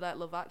 Or it could be like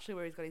Love Actually,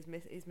 where he's got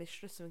his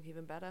mistress, something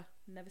even better.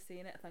 Never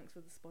seen it, thanks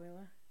for the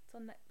spoiler. It's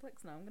on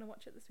Netflix now, I'm going to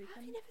watch it this weekend.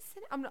 Have you never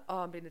seen it? I'm not. Oh,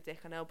 I'm being a dick,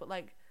 I know, but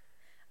like,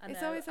 I know,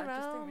 it's always around. I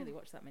just don't really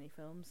watch that many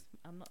films.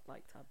 I'm not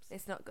like Tabs.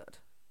 It's not good.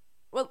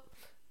 Well,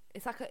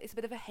 it's like it's a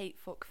bit of a hate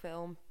fuck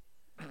film.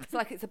 It's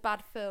like it's a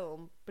bad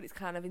film, but it's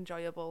kind of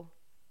enjoyable.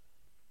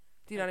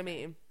 Do you know what I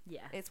mean?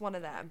 Yeah. It's one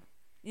of them.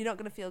 You're not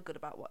going to feel good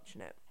about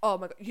watching it. Oh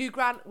my god, Hugh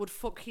Grant would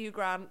fuck Hugh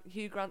Grant.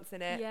 Hugh Grant's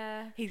in it.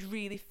 Yeah. He's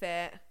really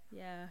fit.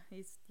 Yeah, he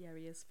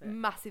is fit.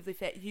 Massively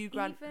fit. Hugh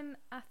Grant. Even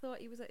I thought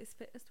he was at his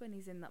fittest when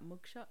he's in that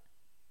mugshot.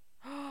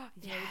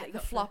 Yeah, that the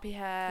got floppy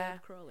hair.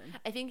 curve crawling.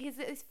 I think he's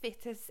at his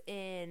fittest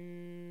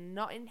in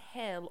Notting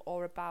Hill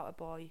or About a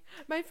Boy.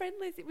 My friend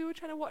Lizzie, we were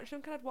trying to watch them,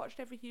 because I'd watched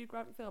every Hugh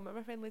Grant film, and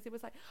my friend Lizzie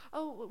was like,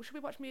 oh, should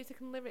we watch Music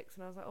and Lyrics?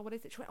 And I was like, oh, what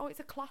is it? She went, oh,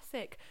 it's a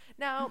classic.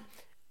 Now,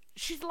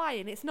 she's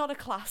lying, it's not a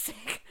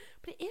classic,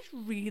 but it is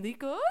really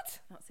good.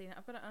 Not seen it.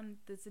 I've got it on.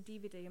 There's a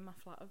DVD in my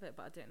flat of it,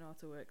 but I don't know how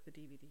to work the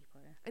DVD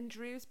player. And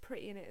Drew's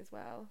pretty in it as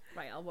well.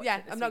 Right, I'll watch. Yeah,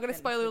 it this I'm not going to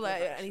weekend spoil with alert,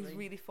 Love and he's Actually.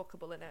 really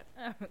fuckable in it.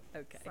 Oh,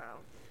 okay. So,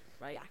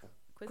 Right. yeah.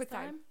 Quiz time.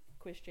 time.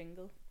 Quiz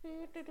jingle.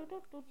 Alright,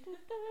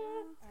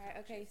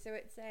 okay, so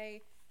it's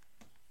a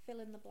fill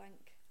in the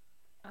blank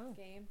Oh,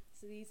 game.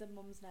 So these are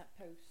Mum's Net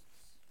posts.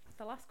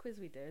 the last quiz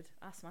we did,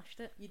 I smashed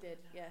it. You did,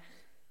 yeah.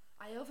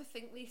 I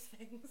overthink these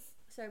things.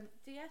 So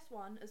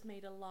DS1 has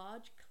made a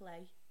large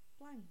clay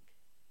blank.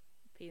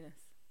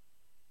 Penis.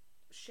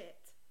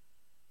 Shit.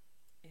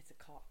 It's a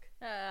cock.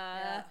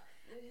 Yeah.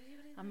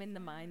 I'm in the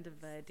mind of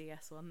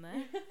DS1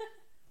 there.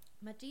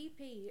 My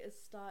DP has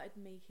started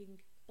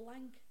making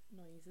blank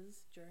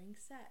noises during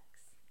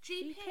sex.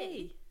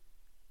 GP.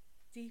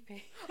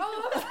 DP.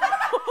 Oh,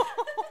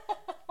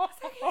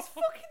 it's like he's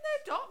fucking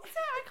their doctor.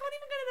 I can't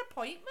even get an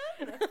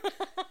appointment.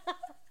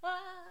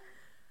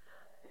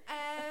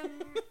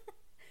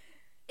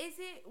 Is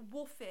it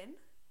woofing?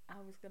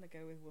 I was gonna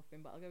go with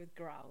woofing, but I'll go with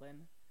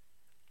growling.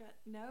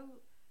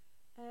 No.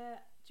 Do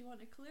you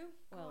want a clue?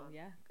 Well,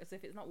 yeah, because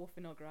if it's not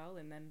woofing or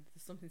growling, then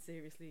there's something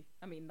seriously.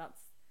 I mean,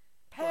 that's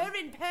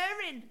Purring.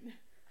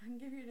 I can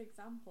give you an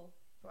example.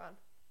 Go on.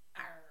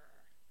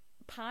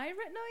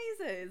 pirate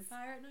noises.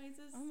 Pirate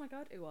noises. Oh my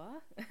god, ooh ah.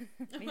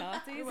 Me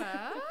hearties.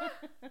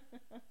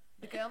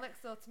 The girl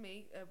next door to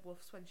me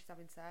woofs when she's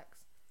having sex.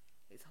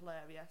 It's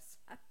hilarious.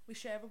 We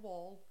share a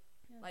wall.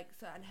 Yeah. Like,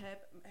 so, and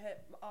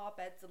our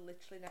beds are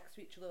literally next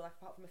to each other, like,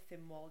 apart from a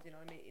thin wall, do you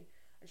know what I mean?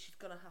 And she's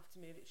gonna have to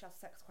move it. She has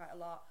sex quite a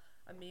lot.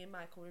 And me and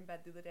Michael were in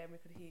bed the other day and we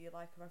could hear,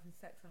 like, her having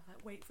sex. And I was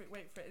like, wait for it.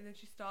 And then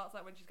she starts,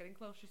 like, when she's getting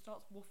close, she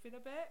starts woofing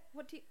a bit.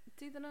 What do you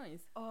do the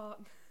noise? Oh,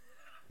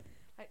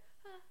 like,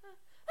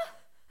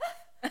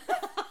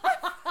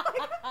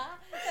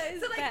 That is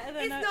so, like, better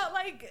than it's not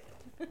like,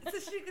 so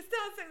she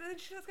starts and then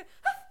she starts going,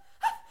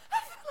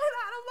 like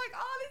that. And I'm like,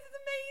 oh, this is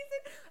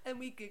amazing. And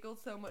we giggled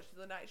so much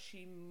the other night,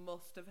 she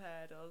must have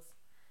heard us.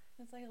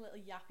 It's like a little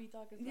yappy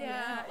dog as well.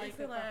 Yeah, not it's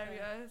like a proper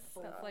hilarious.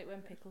 bull. That's like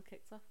when Pickle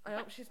kicks off. I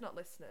hope she's not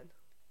listening.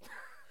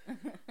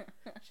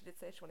 She did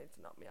say she wanted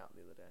to knock me out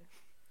the other day.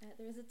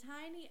 There is a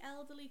tiny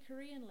elderly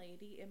Korean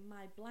lady in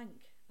my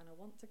blank and I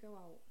want to go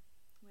out.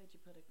 Where'd you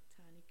put a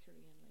tiny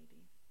Korean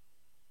lady?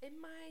 In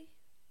my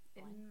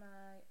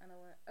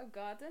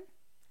garden.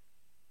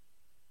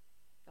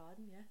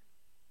 Garden, yeah.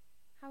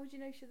 How would you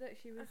know that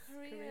she was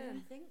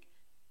Korean. I think.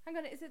 Hang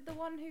on, is it the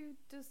one who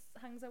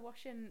hangs her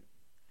washing?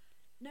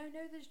 No,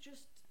 there's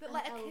just But an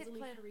let a kid elderly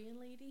play. Korean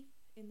lady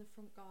in the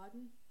front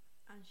garden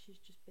and she's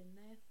just been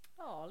there.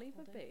 Oh, leave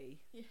her Hold on. be.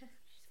 Yeah.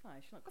 She's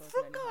fine. She's not The causing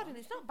front any garden, harm.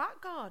 it's not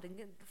back garden.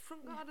 The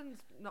front garden's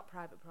not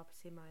private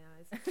property in my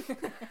eyes.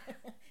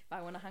 If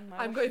I want to hang my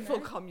I'm washing going full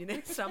there.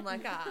 communist. I'm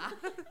like,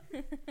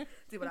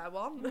 do what I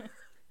want.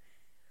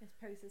 This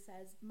poster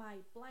says, my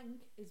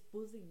blank is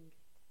buzzing.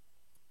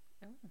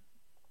 Oh,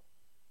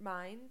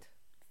 Mind.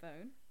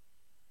 phone.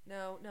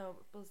 No,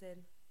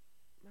 buzzing.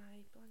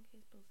 My blank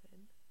is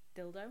buzzing.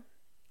 Dildo,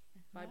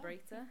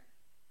 vibrator.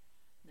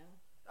 No.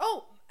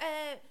 Oh,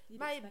 You'd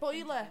my expect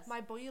boiler. them to.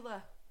 My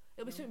boiler.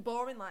 It'll be No. something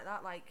boring like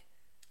that, like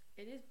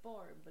It is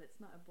boring, but it's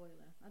not a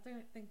boiler. I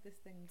don't think this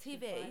thing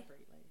should TV?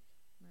 vibrate like.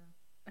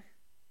 No.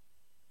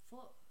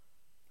 Foot.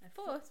 A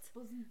Foot? foot's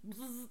buzzing.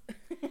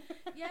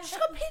 Yeah. she's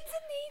got pins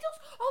and needles.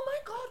 Oh my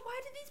god,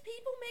 why do these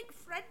people make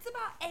threads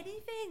about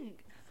anything?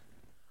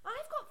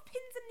 I've got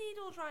pins and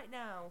needles right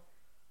now.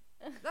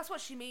 That's what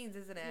she means,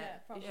 isn't it? Yeah,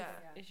 probably. Yeah.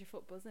 Yeah. Is your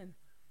foot buzzing?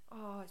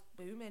 Oh, it's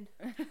booming.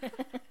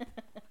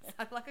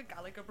 Sound like a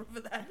Gallagher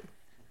brother then.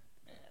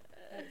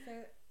 So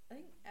I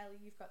think Ellie,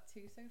 you've got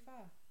 2 so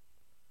far.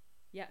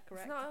 Yeah,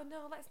 correct.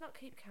 No, let's not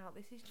keep count.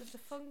 This is just a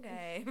fun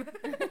game.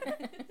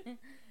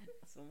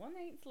 Someone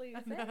hates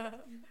losing.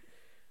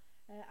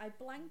 I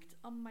blanked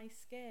on my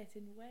skirt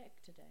in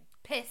work today.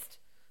 Pissed.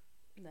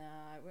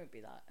 Nah, it won't be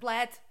that.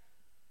 Bled.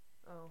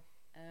 Oh.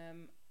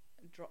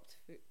 Dropped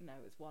food. No,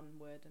 it's one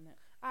word in it.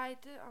 I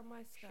do it on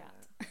my skirt.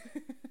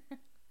 Shat.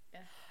 Yeah.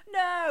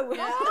 No.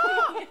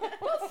 Oh,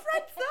 what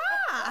thread's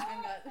that? Hang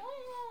on.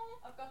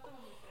 I've got them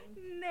on the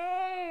phone.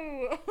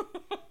 No.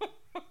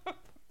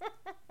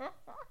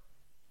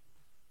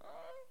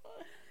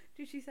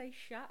 Did she say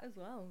shat as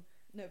well?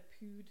 No,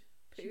 pooed.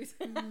 Pooed.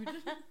 She pooed. Do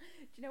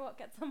you know what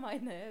gets on my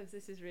nerves?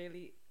 This is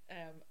really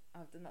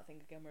I've done that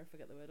thing again where I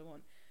forget the word I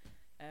want.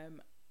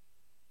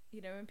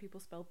 You know when people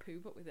spell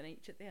poo but with an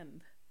H at the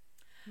end?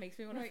 Makes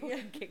me want to Right, fucking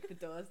yeah. kick the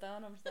doors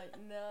down. I'm just like,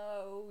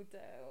 no,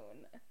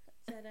 don't.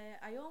 Said,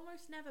 I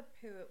almost never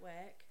poo at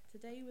work.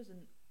 Today was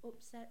an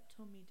upset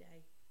tummy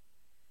day.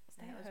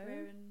 Stay I at was home.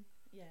 wearing,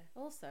 yeah.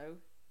 Also,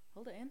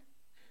 hold it in.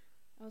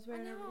 I was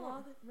wearing a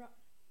know.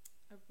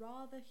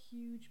 rather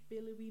huge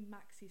billowy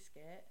maxi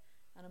skirt,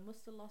 and I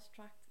must have lost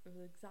track of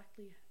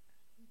exactly.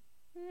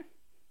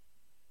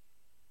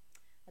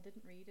 I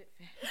didn't read it.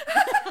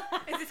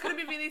 Is this going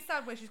to be really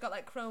sad where she's got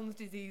like Crohn's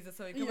disease or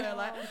something? Yeah. We're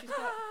like, She's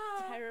got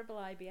terrible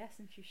IBS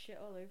and she's shit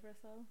all over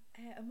herself.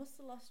 I must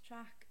have lost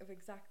track of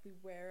exactly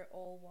where it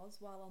all was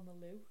while on the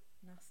loo.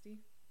 Nasty.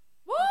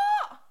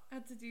 what? I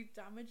had to do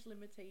damage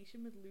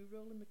limitation with loo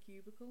roll in the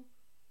cubicle.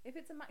 If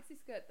it's a maxi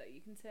skirt though,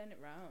 you can turn it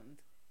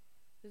round.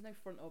 There's no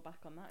front or back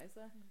on that, is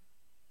there?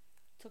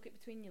 Tuck it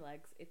between your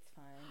legs, it's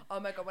fine. Oh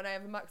my god, when I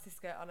have a maxi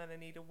skirt on and I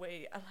need a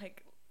wee, I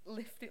like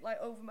lift it like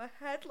over my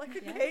head like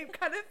a Yeah. cape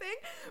kind of thing.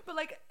 But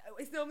like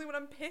it's normally when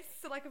I'm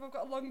pissed, so like if I've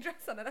got a long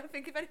dress on and I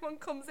think if anyone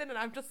comes in and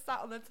I'm just sat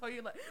on the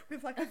toilet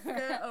with like a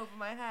skirt over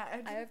my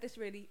head. I have this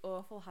really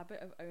awful habit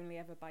of only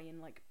ever buying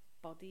like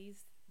bodies,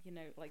 you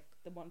know, like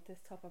this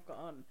top I've got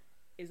on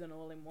is an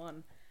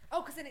all-in-one.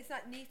 Oh, because then it's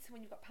like neat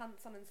when you've got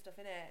pants on and stuff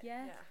in it.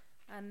 Yeah.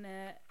 And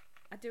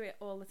I do it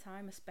all the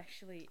time,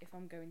 especially if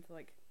I'm going to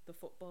like the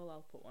football,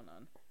 I'll put one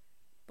on.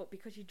 But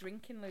because you're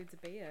drinking loads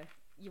of beer,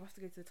 you have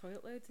to go to the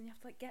toilet loads and you have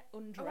to like get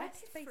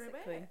undressed through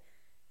basically. it.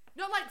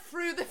 Not like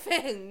through the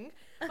thing,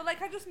 but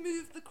like I just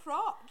moved the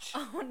crotch.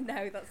 Oh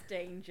no, that's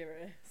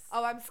dangerous.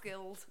 Oh, I'm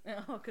skilled.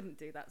 Oh, I couldn't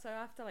do that. So I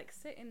have to like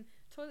sit in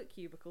toilet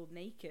cubicle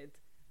naked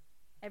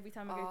every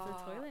time I go to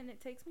the Oh. toilet, and it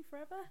takes me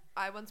forever.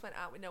 I once went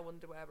out with no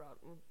underwear on.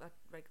 Well, I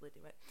regularly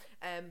do it.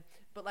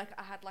 But like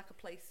I had like a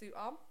play suit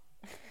on.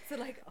 So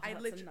like Oh, I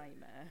that's literally a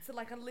nightmare. So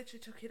like I literally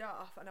took it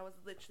off and I was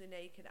literally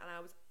naked and I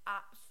was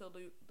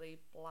absolutely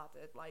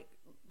bladdered, like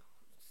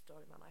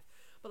story of my life.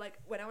 But like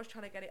when I was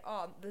trying to get it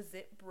on, the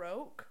zip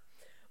broke.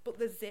 But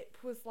the zip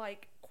was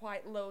like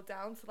quite low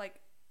down, so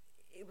like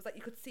it was like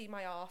you could see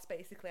my arse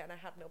basically, and I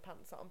had no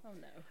pants on. Oh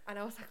no. And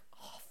I was like,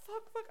 oh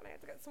fuck, and I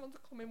had to get someone to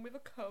come in with a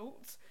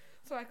coat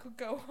so I could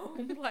go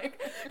home,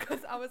 like, because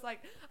I was like,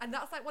 and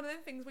that's like one of the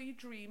things where you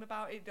dream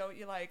about it, don't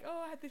you? Like,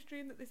 oh, I had this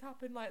dream that this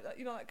happened, like that,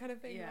 you know, that kind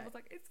of thing. And Yeah. I was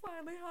like, it's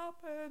finally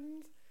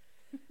happened.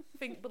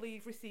 Think,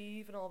 believe,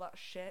 receive, and all that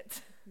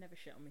shit. Never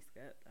shit on my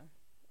skirt though.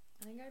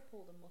 I think I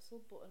pulled a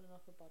muscle buttoning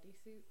up a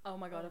bodysuit. Oh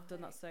my god, Oh, I've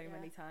done that so yeah.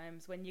 many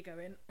times. When you go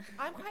in,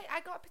 I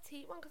got a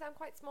petite one because I'm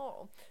quite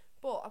small,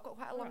 but I've got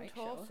quite a long Alright,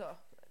 sure. torso.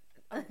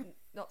 I'm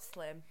not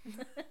slim.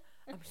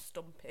 I'm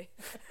stumpy.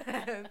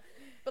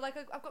 But like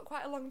I've got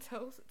quite a long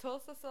torso,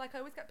 so like I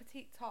always get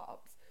petite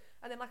tops,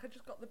 and then like I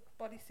just got the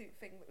bodysuit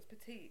thing that was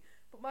petite,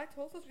 but my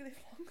torso's really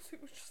long, so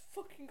it was just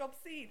fucking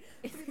obscene.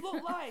 So it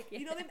looked like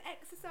you know them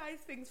exercise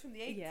things from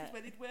the 80s Yeah.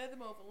 where they'd wear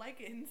them over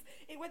leggings.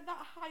 It went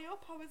that high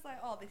up. I was like,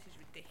 oh, this is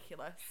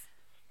ridiculous.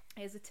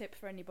 here's a tip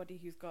for anybody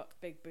who's got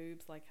big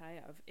boobs like I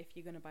have. If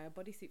you're going to buy a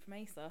bodysuit from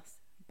ASOS,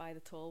 buy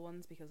the tall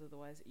ones, because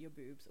otherwise your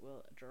boobs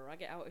will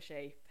drag it out of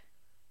shape.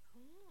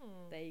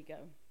 There you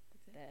go.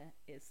 There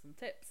is some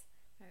tips.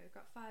 Okay, we've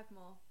got 5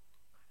 more.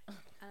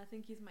 And I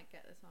think you might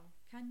get this one.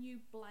 Can you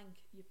blank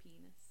your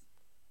penis?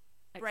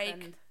 Break.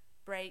 Extend.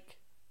 Break,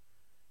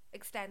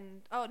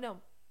 extend. Oh no,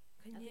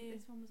 I can think you?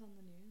 this one was on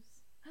the news.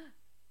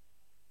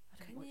 I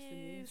don't Can watch the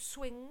you news.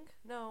 swing?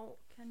 No.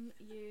 Can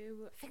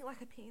you Think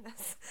like a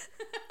penis.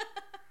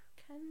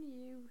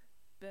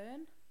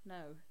 burn?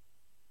 No.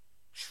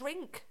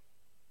 Shrink.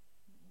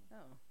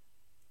 Oh.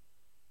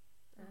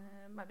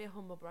 Might be a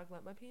humble brag,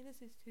 like my penis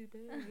is too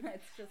big.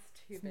 It's just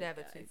too It's big.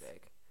 never guys. too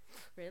big.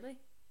 Really?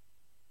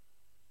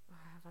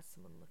 I've had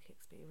some unlucky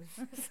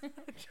experiences.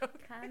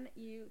 Joking. Can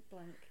you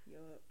blank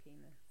your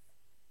penis?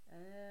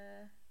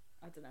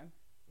 I don't know.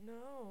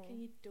 No. Can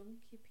you dunk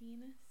your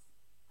penis?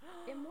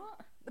 In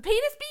what? The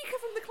penis beaker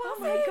from the Oh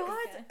classic.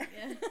 my god.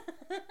 Yeah.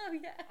 Oh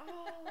yeah.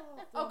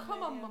 Oh, Don't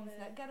come on, maybe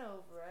have Mumsnet, get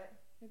over it.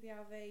 Maybe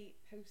have a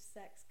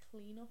post-sex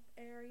clean-up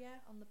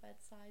area on the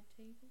bedside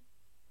table.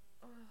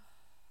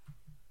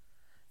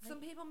 Some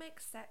people make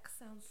sex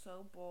sound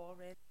so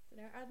boring. You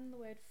know, adding the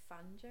word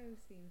fanjo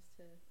seems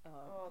to.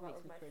 Oh, that makes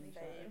was me my cringe.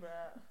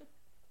 favourite.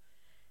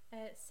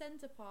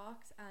 Centre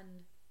Parks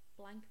and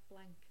blank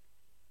blank.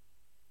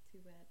 2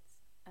 words.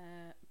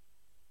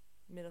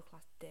 Middle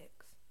class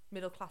dicks.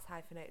 Middle class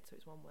hyphenated, so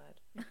it's one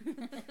word.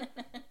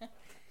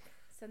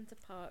 Centre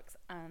Parks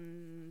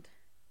and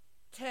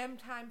Term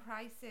time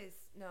prices.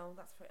 No,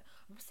 that's for.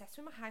 I'm obsessed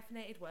with my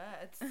hyphenated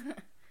words.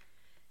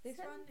 This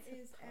one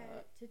Centre is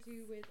Parks. to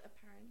do with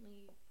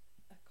apparently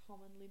a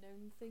commonly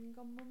known thing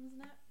on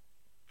Mumsnet.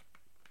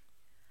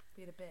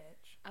 Being a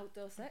bitch.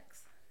 outdoor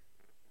sex.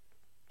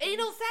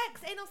 Anal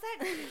sex.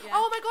 Yeah.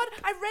 Oh my god,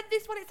 I read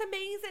this one. It's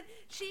amazing.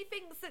 He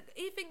thinks that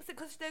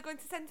because they're going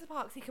to Centre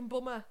Parks, he can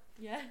bum her.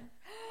 Yeah.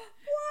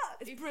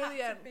 What? It's He brilliant.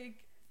 packed a big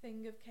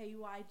thing of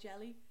KY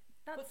jelly,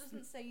 but That's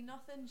doesn't say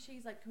nothing.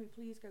 She's like, "Can we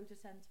please go to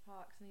Centre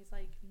Parks?" And he's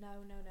like, "No,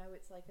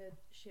 it's like a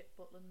shit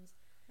Butlins."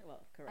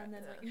 well, correct. And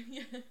then like,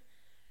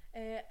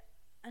 yeah.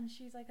 And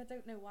she's like, "I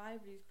don't know why,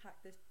 but he's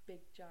packed this big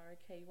jar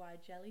of KY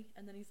jelly."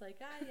 And then he's like,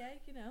 yeah,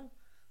 you know,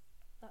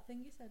 that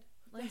thing you said."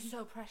 They're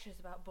so precious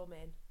about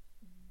bumming.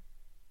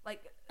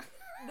 Like,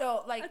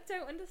 no, like I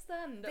don't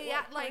understand. they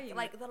act like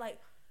they're like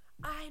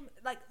I'm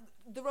like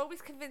they're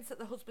always convinced that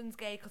the husband's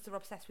gay because they're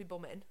obsessed with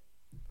bumming.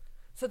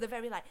 So they're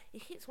very like, he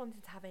keeps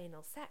wanting to have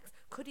anal sex.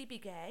 Could he be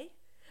gay?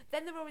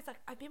 Then they're always like,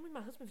 I've been with my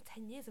husband for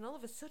 10 years and all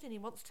of a sudden he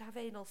wants to have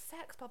anal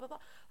sex, blah blah blah.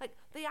 Like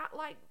they act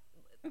like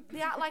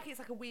it's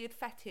like a weird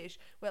fetish.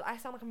 Well, I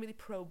sound like I'm really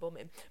pro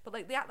bumming, but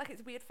like they act like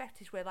it's a weird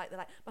fetish where like they're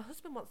like, my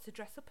husband wants to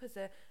dress up as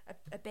a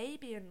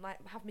baby and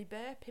like have me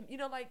burp him. You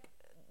know, like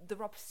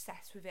they're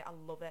obsessed with it. I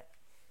love it.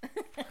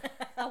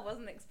 I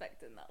wasn't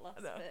expecting that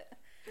last No. bit.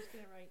 Just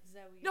gonna write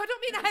Zoe. No, I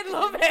don't mean I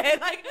love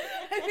it. Like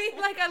I mean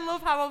like I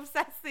love how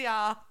obsessed they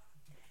are.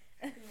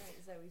 Just gonna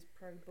write Zoe's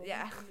pro bum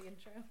Yeah. in the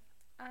intro.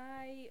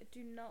 I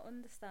do not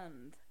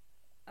understand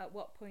at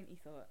what point he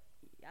thought,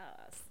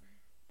 yes,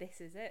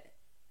 this is it.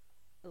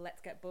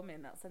 Let's get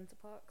bumming at Centre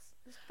Parks.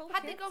 It's full of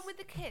Had they kids. gone with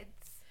the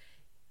kids?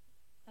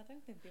 I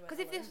don't think they went. Because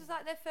if this alone. was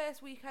like their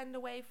first weekend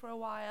away for a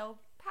while,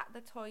 pack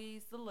the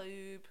toys, the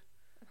lube.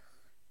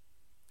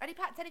 Had he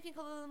packed anything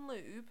other than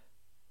lube?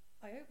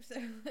 I hope so.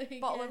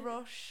 Bottle of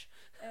Rush.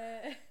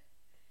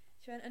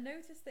 She went, I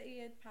noticed that he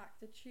had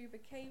packed a tube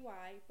of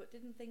KY but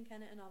didn't think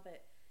anything of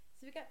it.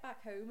 So we get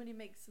back home and he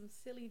makes some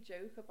silly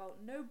joke about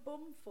no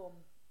bum fun,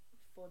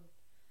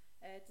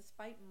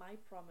 despite my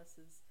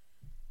promises.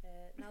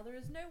 Now there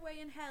is no way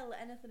in hell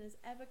anything is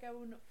ever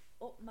going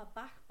up my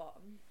back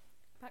bottom.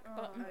 Back Oh.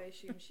 bottom. I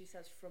assume she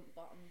says front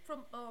bottom.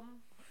 From Oh.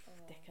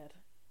 Dickhead.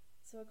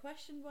 So I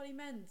questioned what he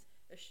meant,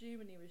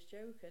 assuming he was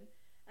joking,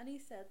 and he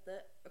said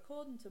that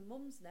according to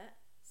Mumsnet,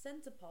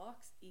 Centre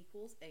Parks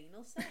equals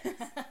anal sex.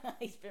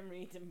 He's been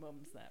reading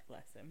Mumsnet,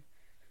 bless him.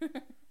 where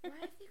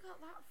have you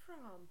got that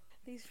from?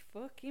 These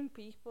fucking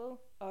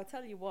people. Oh, I'll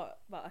tell you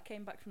what, but I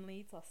came back from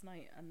Leeds last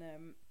night and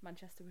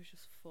Manchester was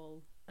just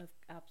full of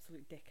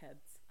absolute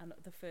dickheads. And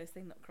the first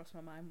thing that crossed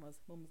my mind was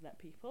Mumsnet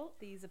people.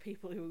 These are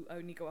people who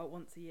only go out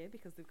once a year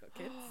because they've got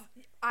kids.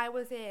 I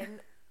was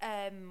in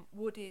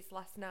Woody's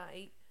last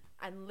night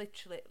and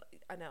literally,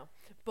 I know,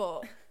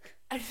 but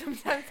I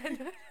sometimes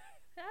end up,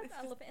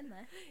 I love it in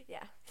there.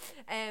 yeah.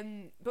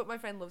 But my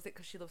friend loves it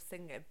because she loves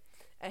singing.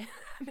 I'm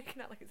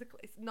making out like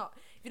it's not.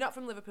 If you're not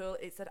from Liverpool,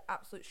 it's an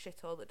absolute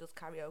shithole that does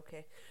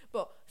karaoke.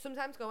 But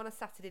sometimes go on a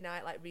Saturday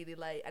night like really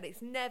late, and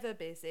it's never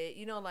busy.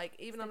 You know, like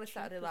even It's on the a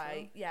Saturday cheap as well.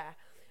 night, yeah.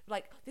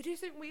 Like they do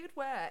something weird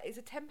where it's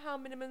a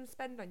 £10 minimum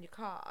spend on your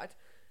card,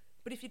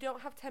 but if you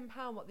don't have £10,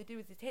 what they do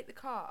is they take the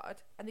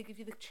card and they give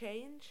you the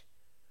change.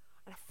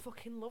 And I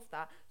fucking love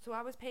that. So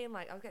I was paying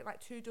I was getting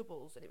like 2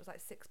 doubles and it was like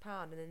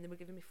 £6 and then they were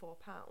giving me £4.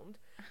 And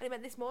it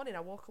meant this morning I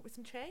woke up with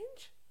some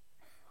change.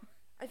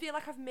 I feel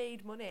like I've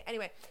made money.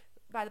 Anyway,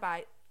 by the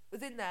by,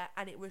 was in there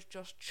and it was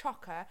just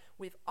chocker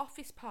with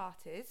office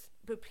parties,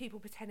 but people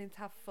pretending to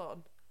have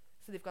fun.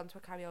 So they've gone to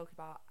a karaoke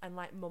bar and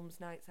like mum's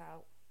nights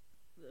out.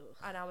 Ugh.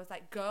 And I was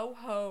like, go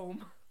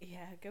home.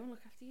 Yeah, go and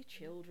look after your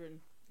children.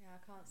 Yeah,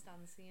 I can't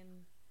stand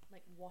seeing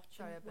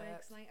watching Sorry, I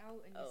Works burped. Night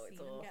Out and you Oh, see it's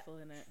them awful,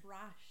 get innit?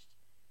 trashed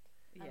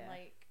and Yeah.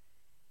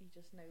 you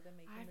just know they're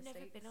making I've never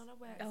mistakes. been on a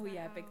Works Oh Night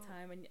yeah, big out.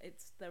 time, and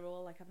they're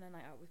all like having a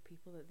night out with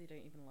people that they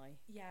don't even like.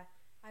 Yeah,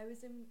 I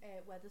was in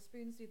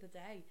Weatherspoons the other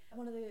day.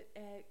 One of the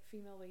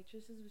female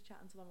waitresses was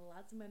chatting to one of the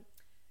lads and went,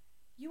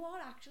 "You are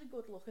actually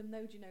good looking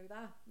though, do you know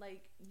that?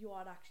 Like, you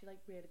are actually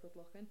really good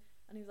looking."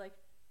 And he was like,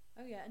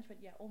 "Oh yeah," and she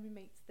went, "Yeah, all my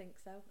mates think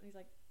so." And he's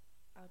like,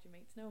 "How do your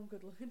mates know I'm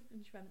good looking?"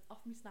 And she went,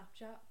 "Off me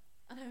Snapchat."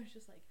 And I was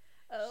just like,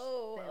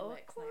 Oh, their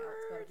Works Night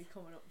Out's got to awkward. be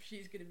coming up.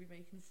 She's going to be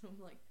making some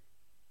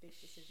big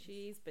decisions.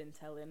 She's been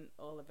telling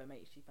all of her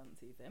mates she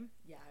fancies him.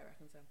 Yeah, I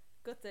reckon so.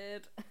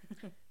 Gutted.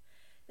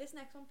 This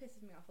next one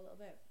pisses me off a little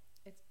bit.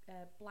 It's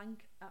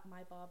blank at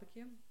my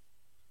barbecue.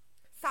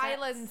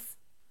 Silence.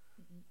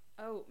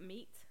 Oh,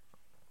 meat?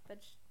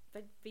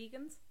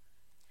 Vegans?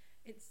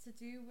 It's to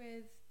do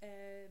with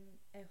her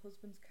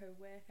husband's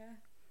co-worker.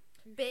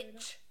 who showed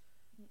Bitch.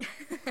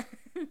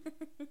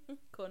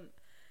 Cunt.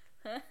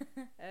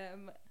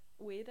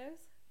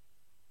 Weirdos?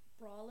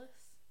 Braless.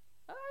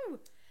 Oh,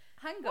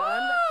 hang Whoa!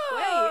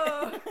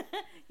 on. Wait.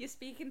 You're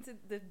speaking to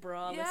the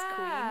braless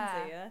Yeah.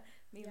 queens here.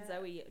 Me and Yeah.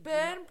 Zoe.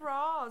 Burn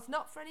bras.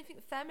 Not for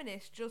anything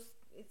feminist, just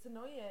it's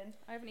annoying.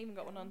 I haven't even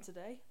got one on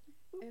today.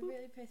 It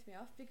really pissed me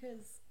off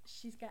because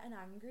she's getting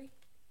angry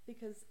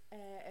because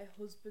her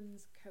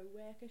husband's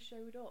co-worker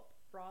showed up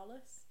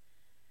braless.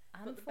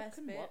 And But the best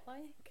fucking bit- what,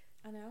 like?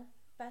 I know.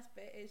 Best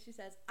bit is she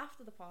says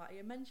after the party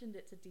I mentioned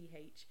it to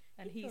DH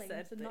And he claimed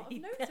said to that not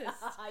he have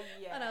noticed.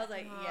 Yeah. And I was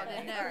like, Oh, yeah,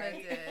 they never never do.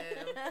 do.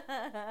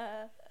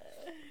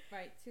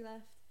 Right, two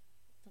left.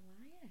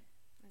 Delia.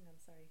 Hang on,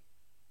 sorry.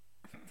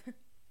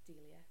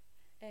 Delia.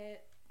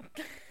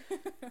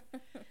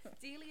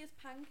 Delia's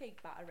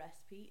pancake batter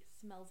recipe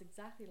smells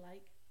exactly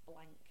like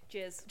blank.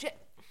 Jizz.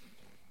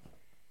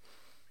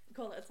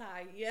 Call it a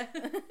tie, yeah.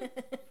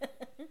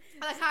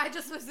 Like I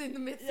just was in the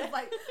midst of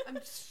like I'm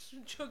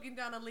chugging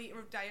down a litre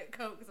of Diet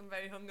Coke because I'm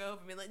very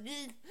hungover. Me like,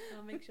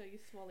 I'll make sure you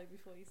swallow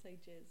before you say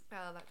jizz.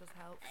 oh, that does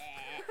help.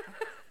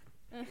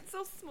 It's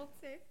so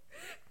smutty.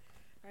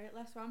 Right,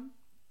 last one.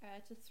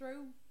 To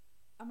throw.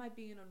 Am I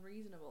being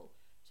unreasonable?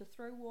 To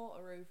throw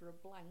water over a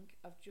blank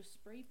I've just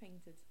spray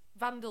painted.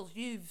 Vandals,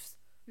 youths.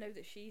 No,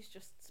 that she's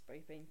just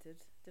spray painted.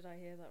 Did I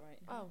hear that right?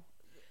 Oh,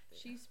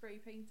 She spray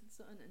painted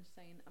something and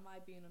saying, "Am I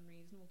being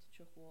unreasonable to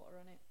chuck water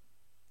on it?"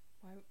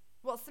 Why?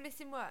 what's the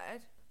missing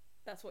word?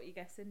 That's what you're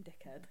guessing,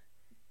 dickhead.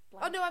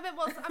 Oh no, I meant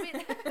what's. I mean,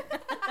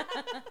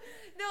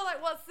 no,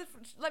 like what's the?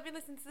 Let me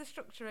listen to the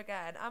structure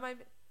again. Am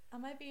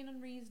I being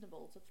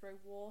unreasonable to throw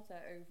water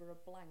over a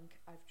blank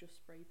I've just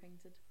spray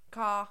painted?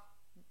 Car,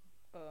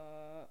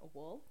 A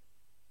wall?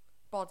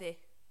 body,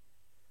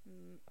 A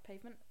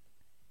pavement?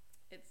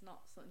 It's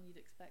not something you'd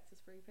expect to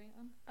spray paint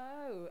on.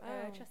 Oh,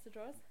 Oh. chest of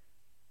drawers?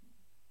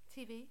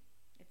 TV.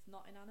 It's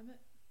not inanimate.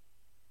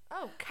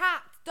 Oh,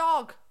 cat,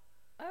 dog,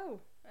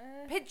 Oh,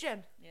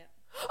 pigeon. Yeah.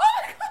 Oh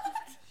my god!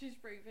 She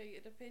spray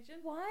painted a pigeon.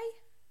 why?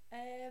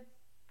 I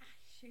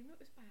assume it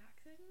was by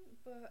accident,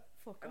 but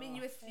Fuck I mean,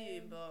 you off.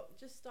 assume, but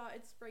just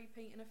started spray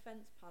painting a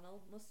fence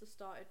panel. Must have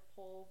started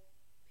poor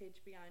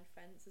Pidge behind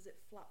fence as it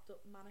flapped up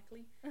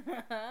manically.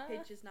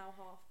 Pidge is now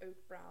half oak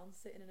brown,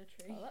 sitting in a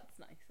tree. Oh, that's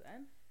nice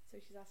then. So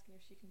she's asking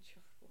if she can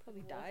chuck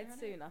Probably water died on it.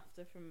 soon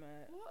after from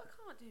what I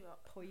can't do.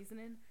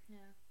 poisoning. Yeah.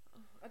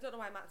 I don't know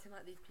why I'm acting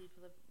like these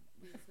people are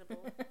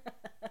reasonable.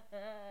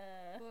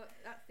 But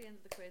that's the end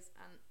of the quiz,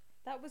 and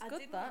That was I good.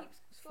 didn't That keep was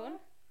score. fun.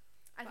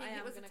 I But think I it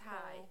am was a gonna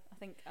tie. call- I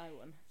think I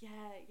won. yeah.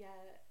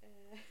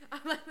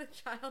 I'm like the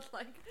child,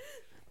 like,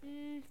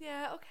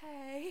 yeah,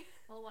 okay.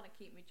 Well, I want to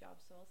keep my job,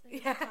 so I'll say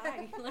Yeah.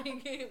 tie.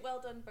 Like,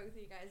 well done, both of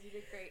you guys. You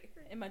did great.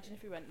 Imagine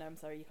if we went, no, I'm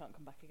sorry, you can't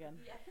come back again.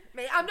 Yeah.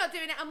 Mate, I'm not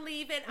doing it. I'm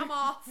leaving. I'm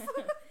off.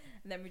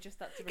 And then we just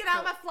had to Get out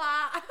of my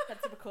flat.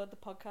 had to record the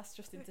podcast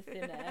just into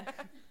thin air.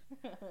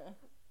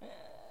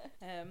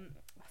 I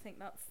think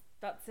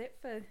that's it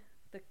for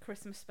the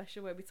Christmas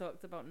special where we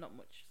talked about not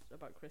much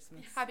about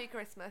Christmas, Happy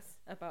Christmas.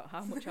 about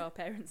how much our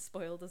parents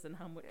spoiled us and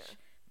how much Yeah.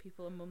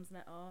 people on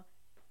Mumsnet are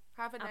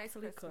Have a nice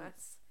absolute Christmas.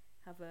 cunts.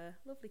 Have a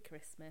lovely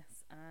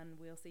Christmas, and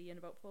we'll see you in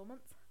about 4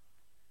 months.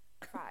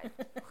 5.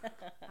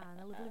 And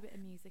a little bit of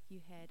music you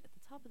heard at the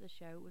top of the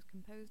show was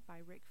composed by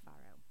Rick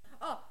Farrow.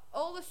 Oh,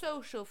 all the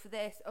social for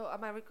this. Oh,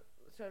 am I?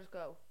 Should I just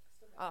go?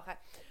 Oh, okay.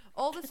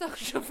 All the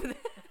social for this.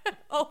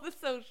 All the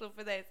social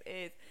for this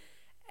is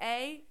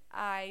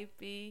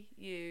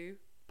AIBU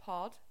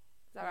pod.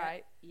 Is that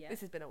right? Yeah.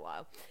 This has been a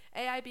while.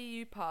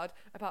 AIBU pod,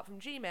 apart from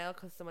Gmail,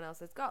 because someone else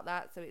has got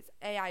that. So it's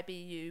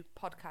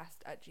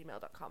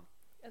AIBUpodcast@gmail.com.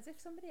 As if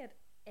somebody had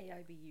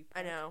AIBU.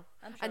 I know.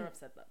 I'm sure And- I've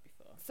said that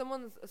before.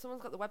 Someone's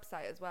got the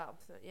website as well.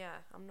 So yeah,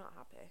 I'm not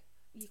happy.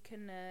 You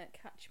can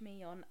catch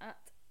me on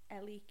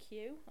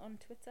 @LEQ on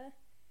Twitter.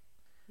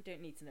 You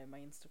don't need to know my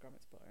Instagram,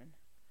 it's boring.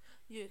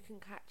 You can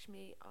catch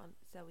me on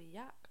Zoe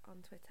Yak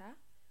on Twitter.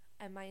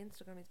 And my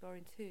Instagram is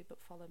boring too, but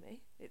follow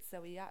me. It's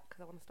Zoe Yak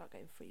because I want to start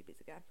getting freebies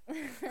again.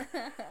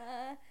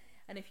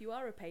 And if you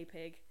are a pay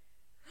pig,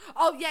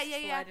 Oh, yeah.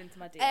 slide into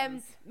my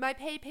DMs. My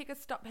pay pig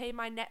has stopped paying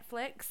my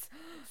Netflix.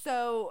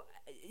 So,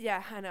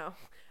 yeah, I know.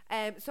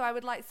 So I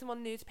would like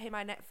someone new to pay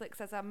my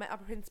Netflix. As I'm a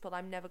principle,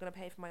 I'm never going to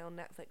pay for my own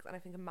Netflix. And I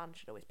think a man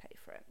should always pay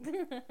for it.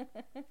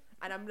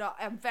 And I'm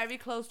very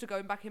close to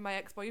going back in my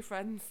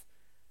ex-boyfriend's.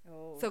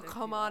 Oh, So don't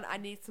come do on, that. I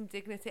need some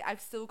dignity. I've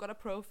still got a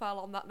profile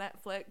on that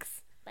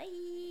Netflix. Bye.